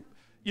larger group.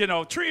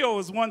 Trio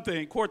is one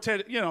thing,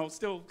 quartet,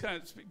 still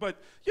kind of,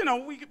 but,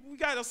 we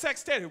got a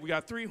sextet. We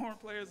got 3 horn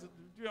players,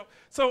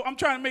 So I'm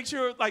trying to make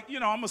sure,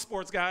 I'm a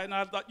sports guy, and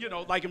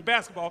like in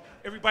basketball,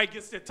 everybody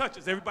gets their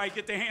touches. Everybody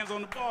get their hands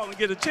on the ball and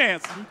get a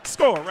chance to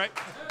score, right?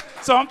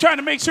 So I'm trying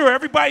to make sure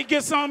everybody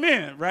gets some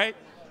in, right?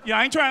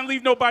 I ain't trying to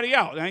leave nobody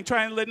out. I ain't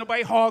trying to let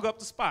nobody hog up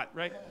the spot,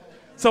 right?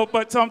 So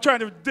I'm trying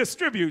to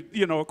distribute,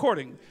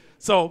 accordingly.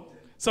 So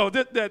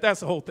that's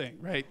the whole thing,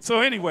 right?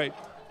 So anyway,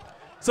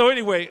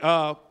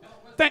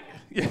 thank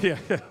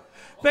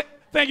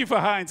you for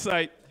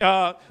hindsight.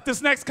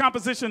 This next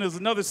composition is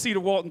another Cedar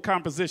Walton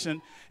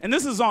composition, and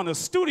this is on a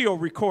studio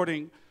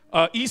recording,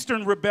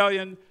 Eastern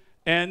Rebellion,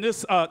 and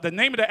this the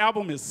name of the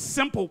album is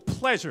Simple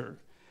Pleasure,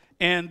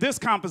 and this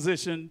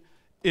composition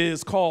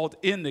is called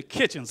In the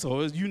Kitchen,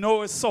 so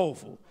it's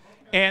soulful.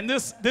 And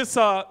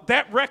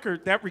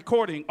that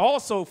recording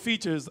also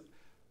features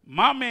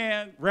my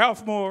man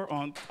Ralph Moore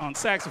on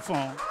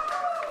saxophone.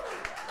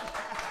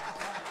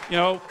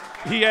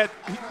 He had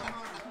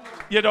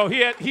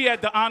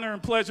the honor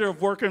and pleasure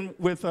of working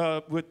with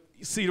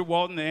Cedar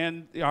Walton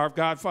and our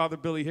godfather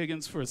Billy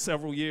Higgins for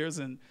several years,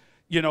 and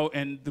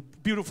the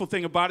beautiful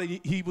thing about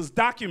it, he was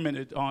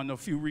documented on a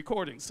few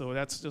recordings, so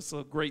that's just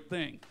a great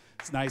thing.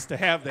 It's nice to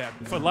have that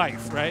for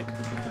life, right?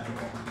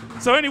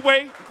 So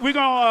anyway, we're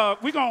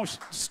gonna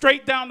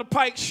straight down the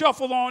pike,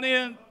 shuffle on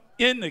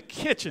in the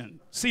kitchen.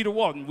 Cedar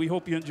Walton, we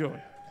hope you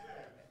enjoy.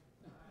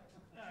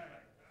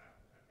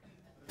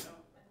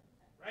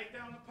 Right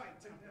down the pike,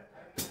 Tim.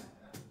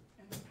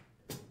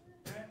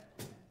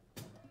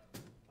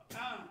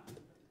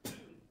 Two,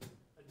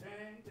 a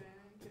dang,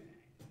 dang,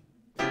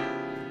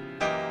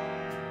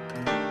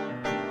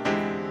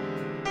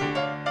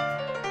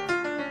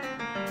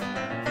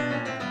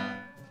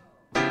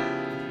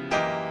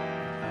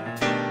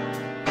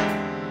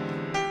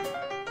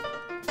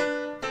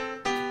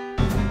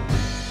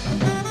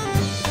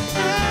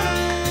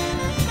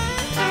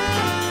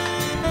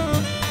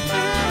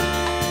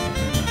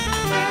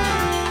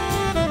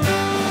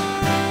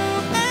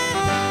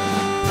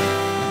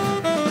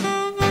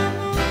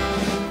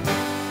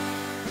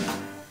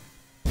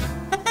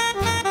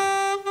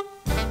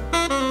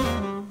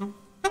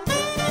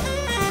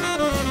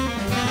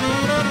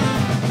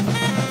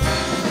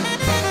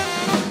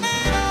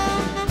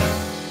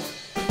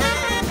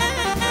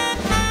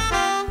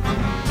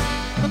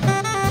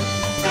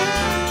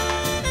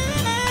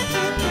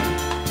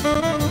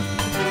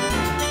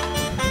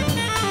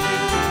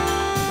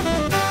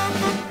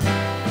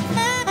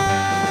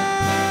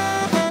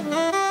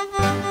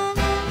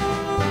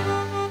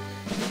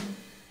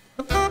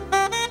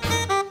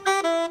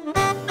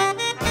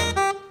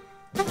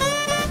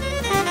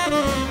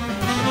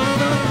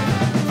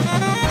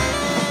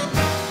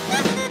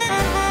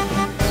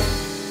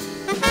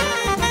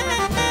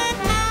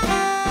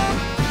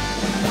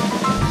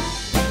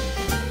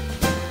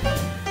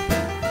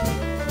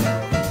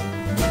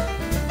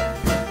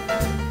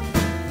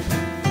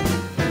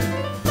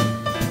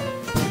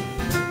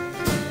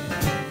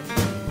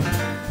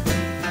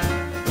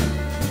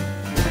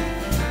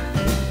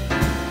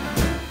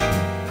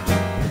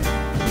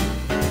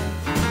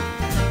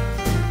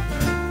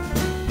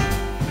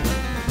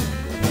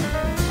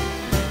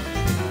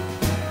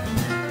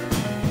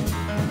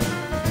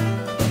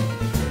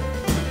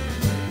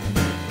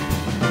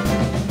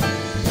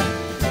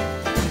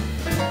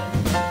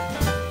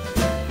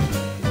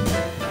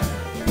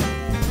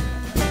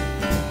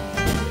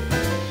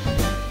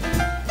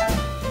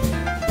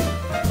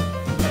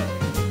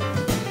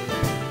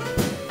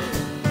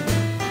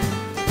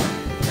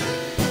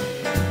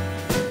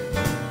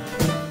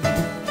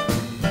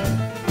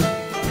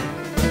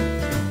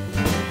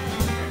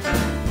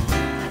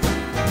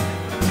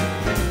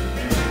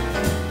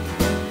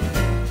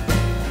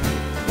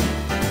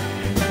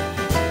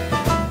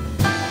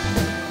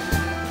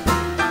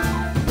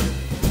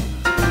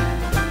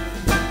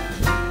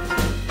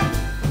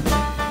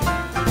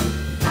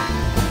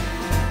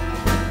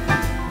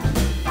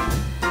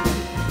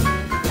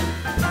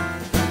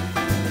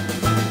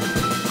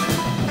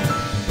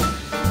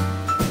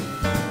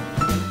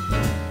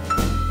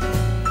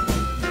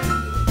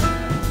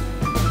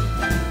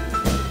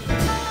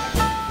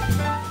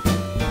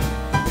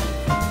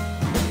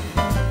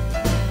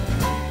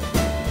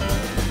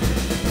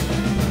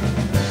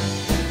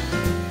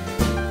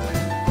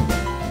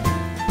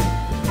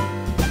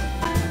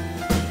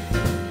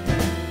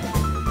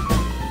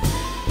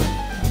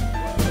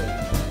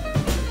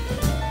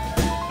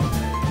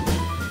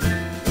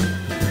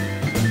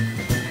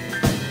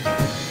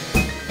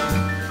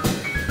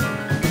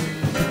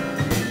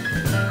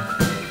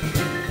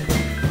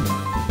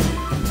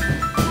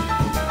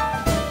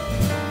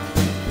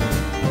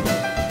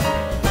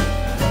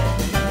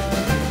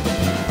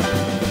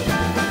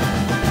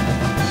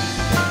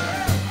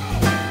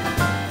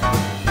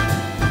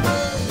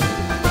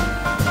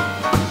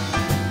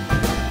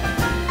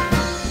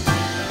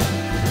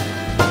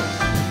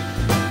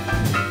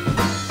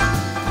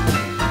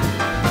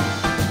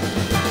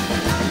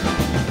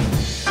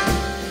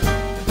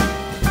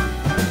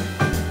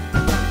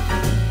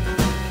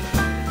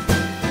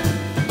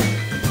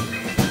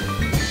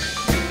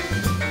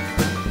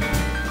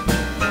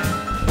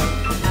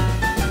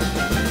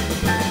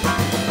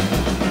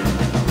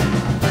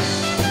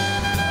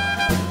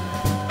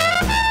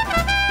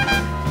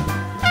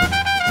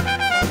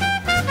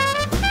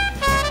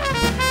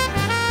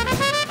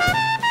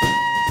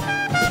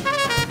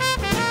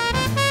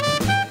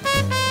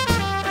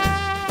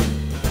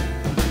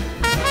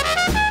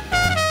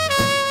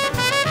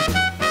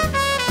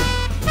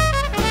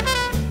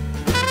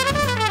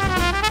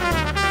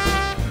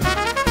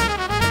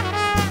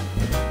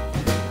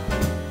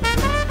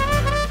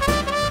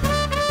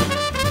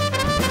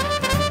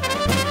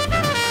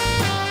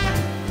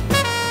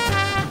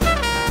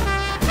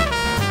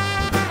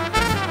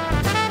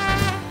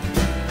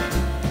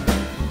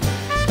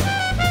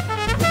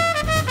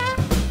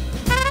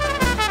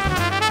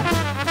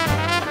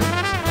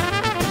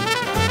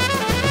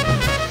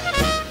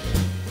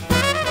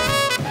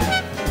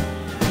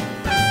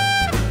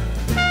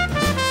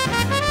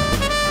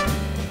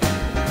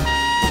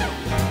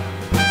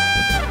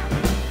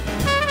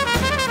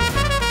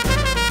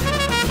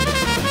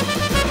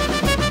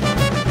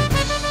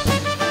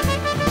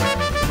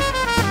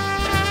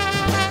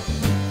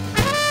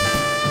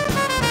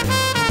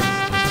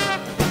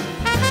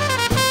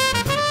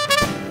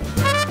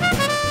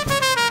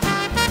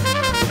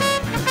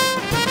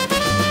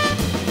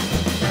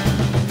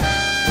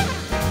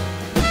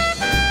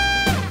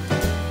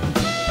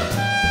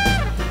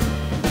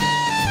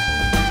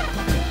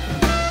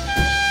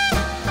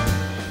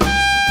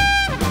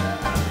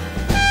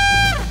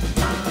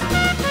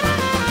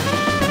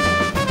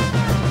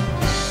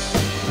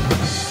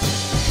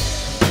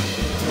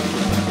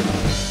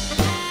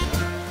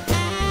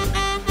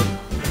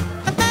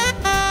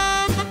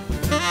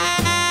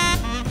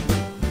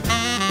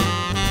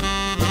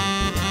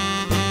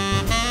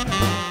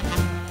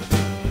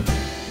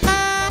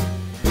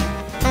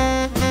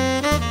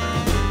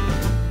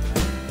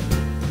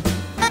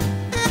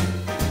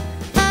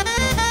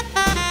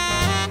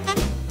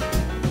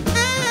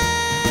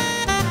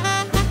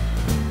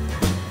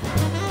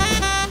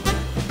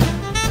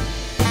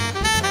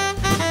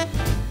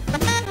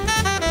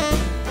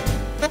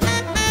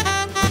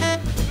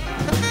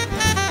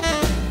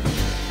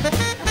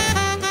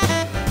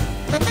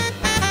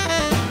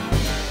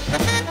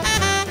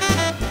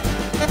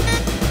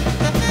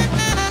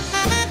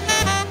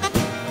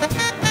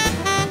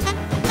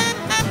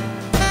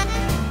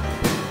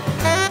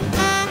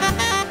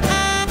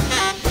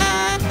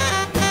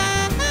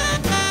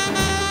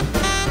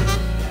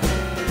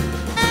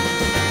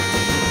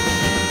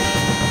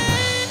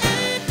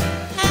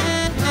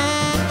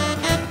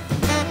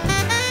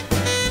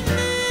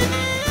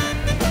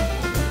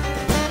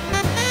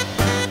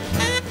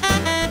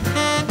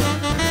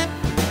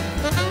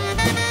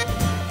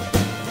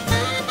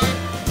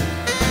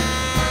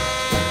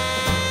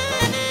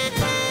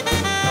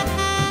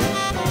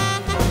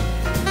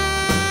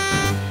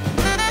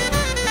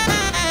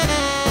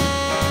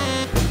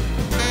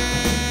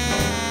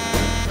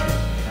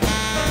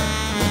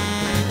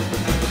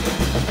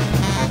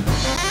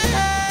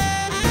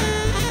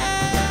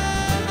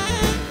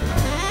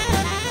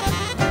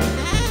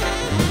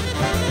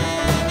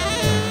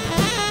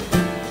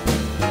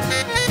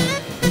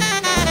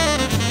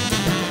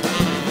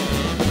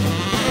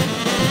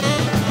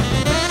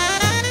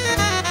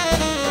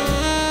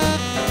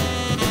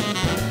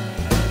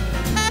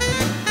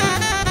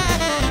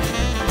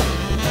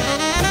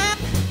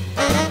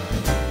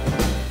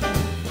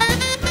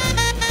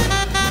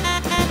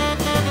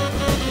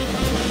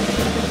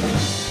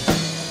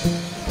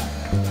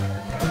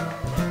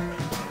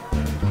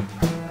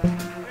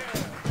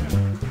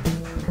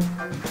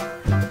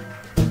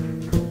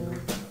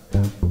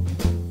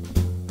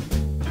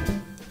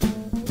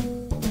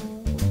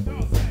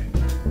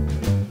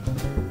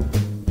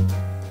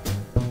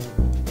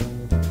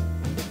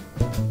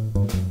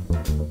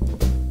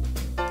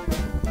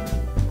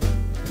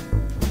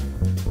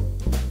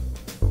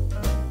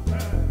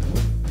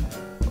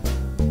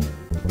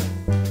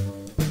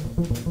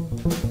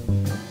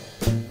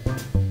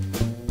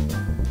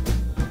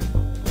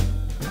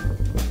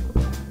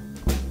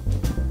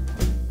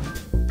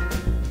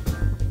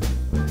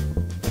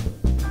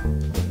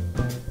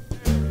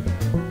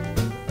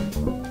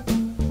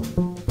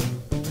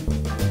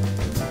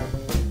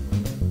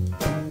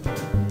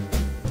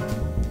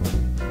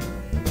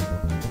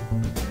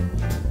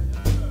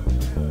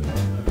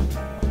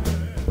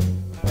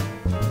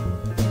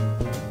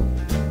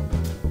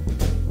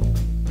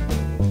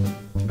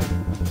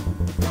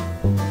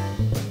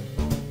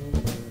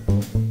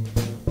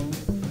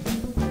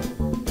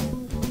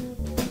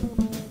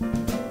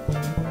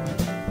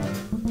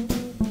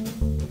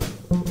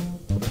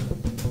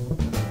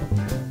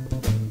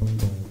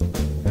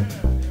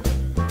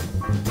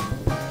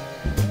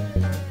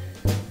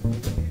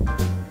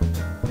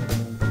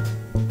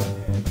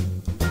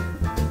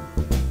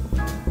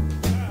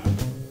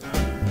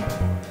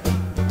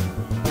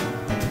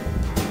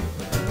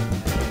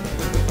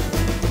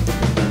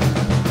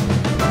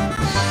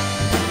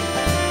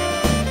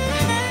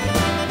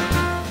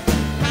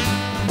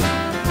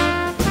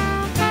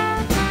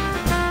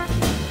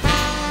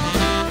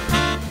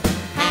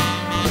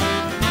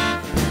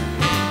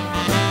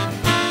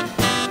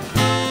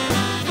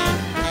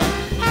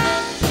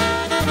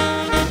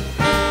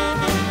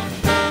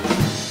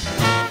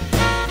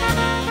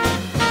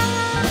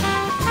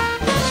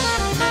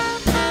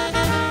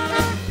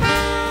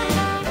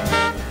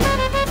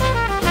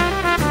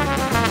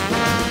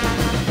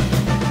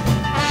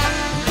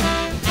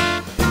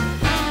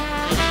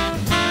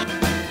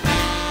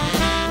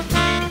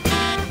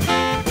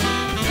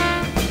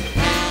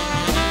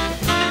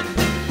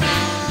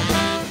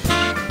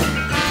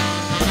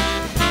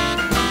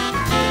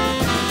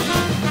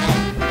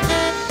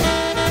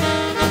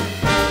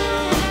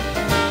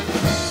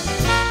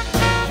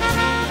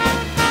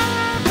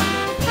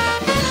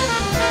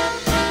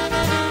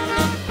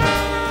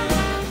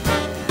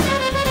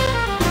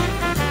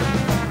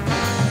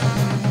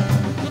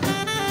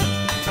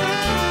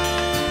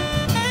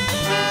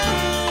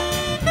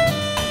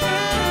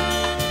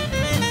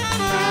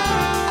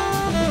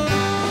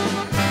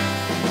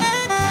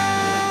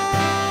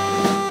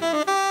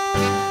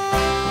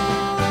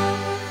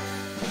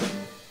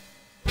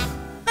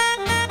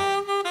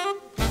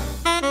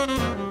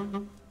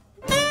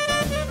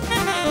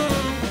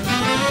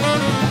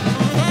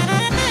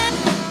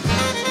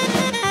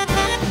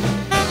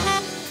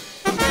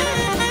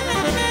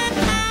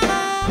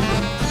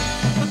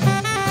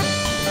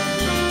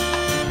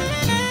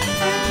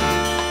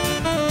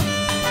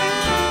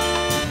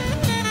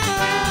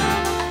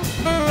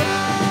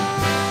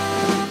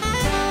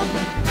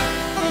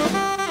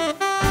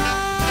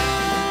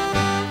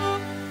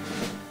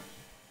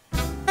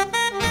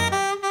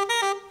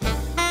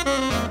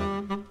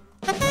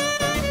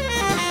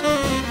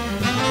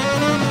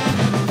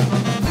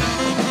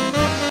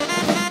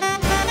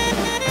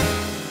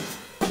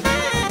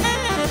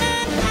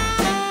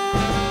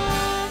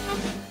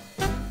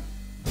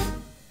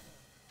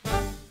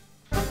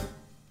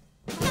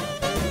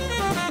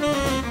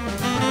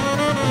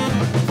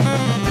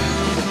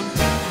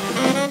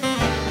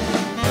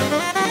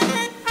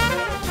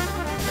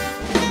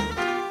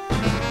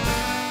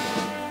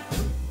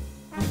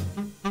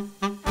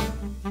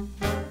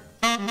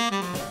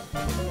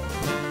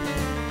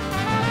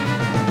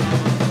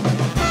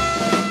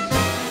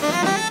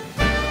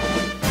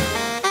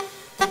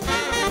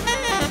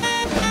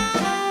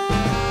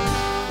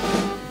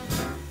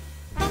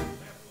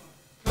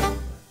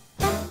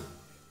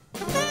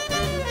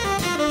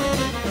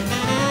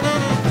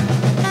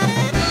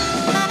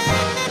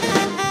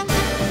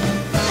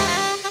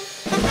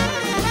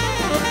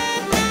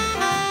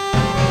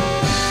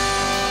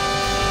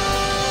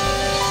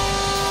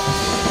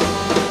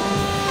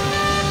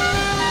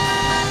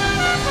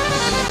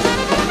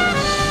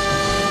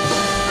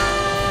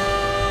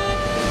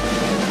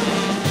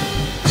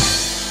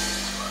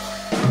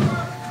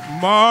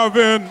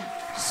 Marvin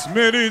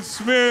Smitty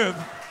Smith.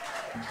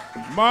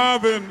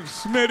 Marvin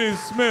Smitty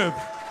Smith.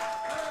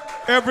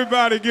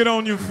 Everybody get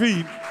on your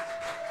feet.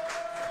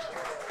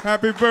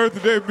 Happy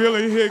birthday,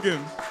 Billy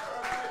Higgins.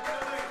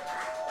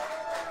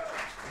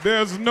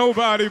 There's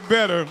nobody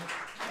better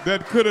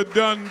that could have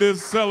done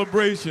this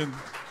celebration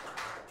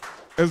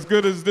as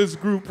good as this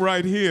group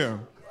right here.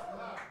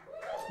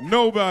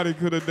 Nobody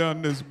could have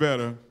done this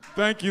better.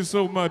 Thank you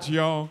so much,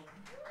 y'all.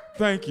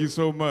 Thank you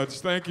so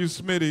much. Thank you,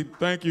 Smitty.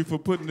 Thank you for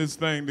putting this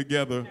thing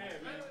together.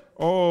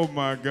 Oh,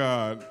 my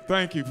God.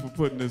 Thank you for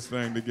putting this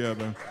thing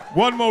together.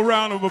 One more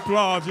round of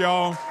applause,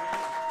 y'all.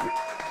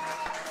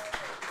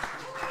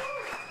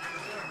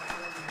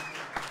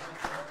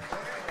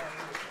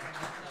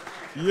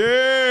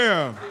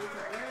 Yeah.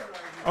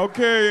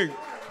 Okay.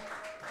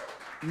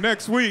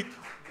 Next week,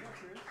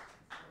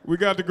 we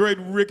got the great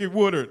Ricky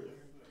Woodard.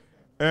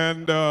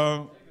 And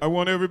I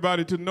want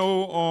everybody to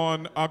know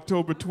on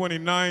October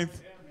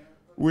 29th,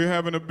 we're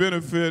having a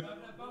benefit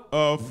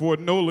for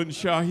Nolan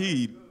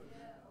Shaheed,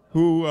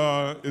 who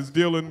is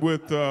dealing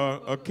with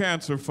a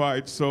cancer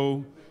fight.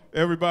 So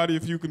everybody,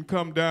 if you can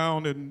come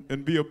down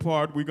and be a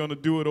part, we're going to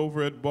do it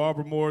over at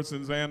Barbara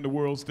Morrison's and the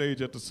World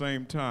Stage at the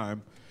same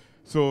time.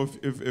 So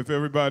if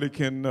everybody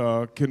can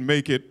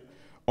make it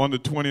on the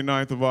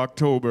 29th of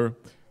October,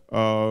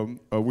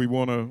 we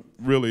want to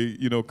really,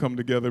 come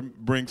together,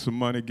 bring some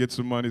money, get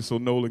some money so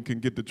Nolan can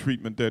get the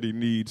treatment that he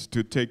needs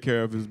to take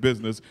care of his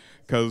business,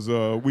 because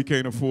we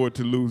can't afford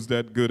to lose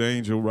that good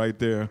angel right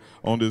there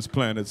on this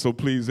planet. So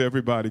please,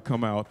 everybody,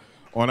 come out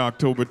on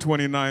October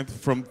 29th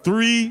from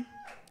 3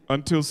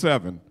 until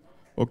 7.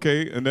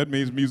 Okay, and that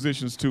means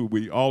musicians too.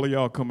 All of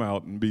y'all come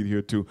out and be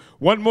here too.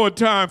 One more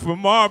time for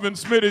Marvin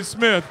Smitty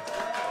Smith,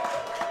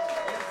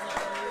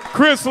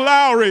 Chris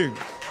Lowry,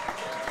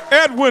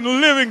 Edwin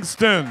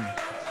Livingston,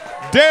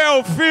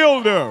 Dale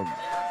Fielder,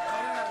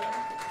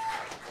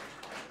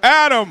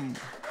 Adam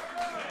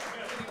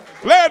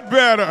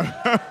Ledbetter,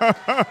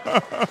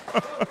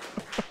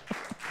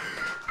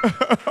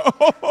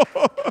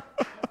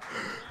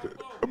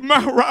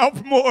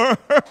 Ralph Moore.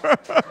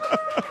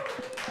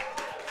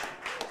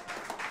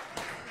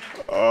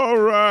 All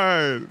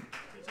right.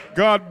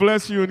 God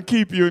bless you and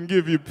keep you and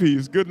give you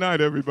peace. Good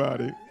night,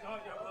 everybody.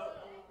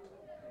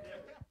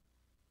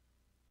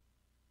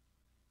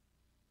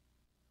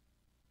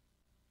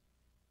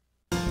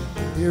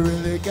 You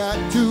really got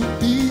to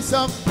be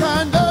some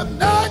kind of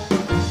nut.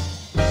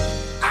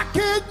 I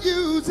can't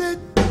use it.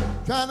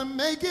 Trying to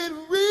make it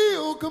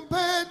real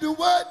compared to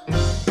what?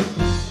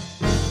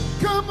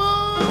 Come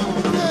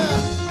on, yeah.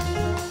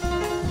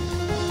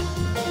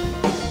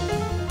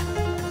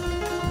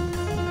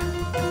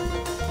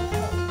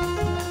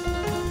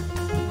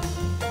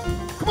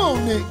 Come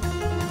on, Nick.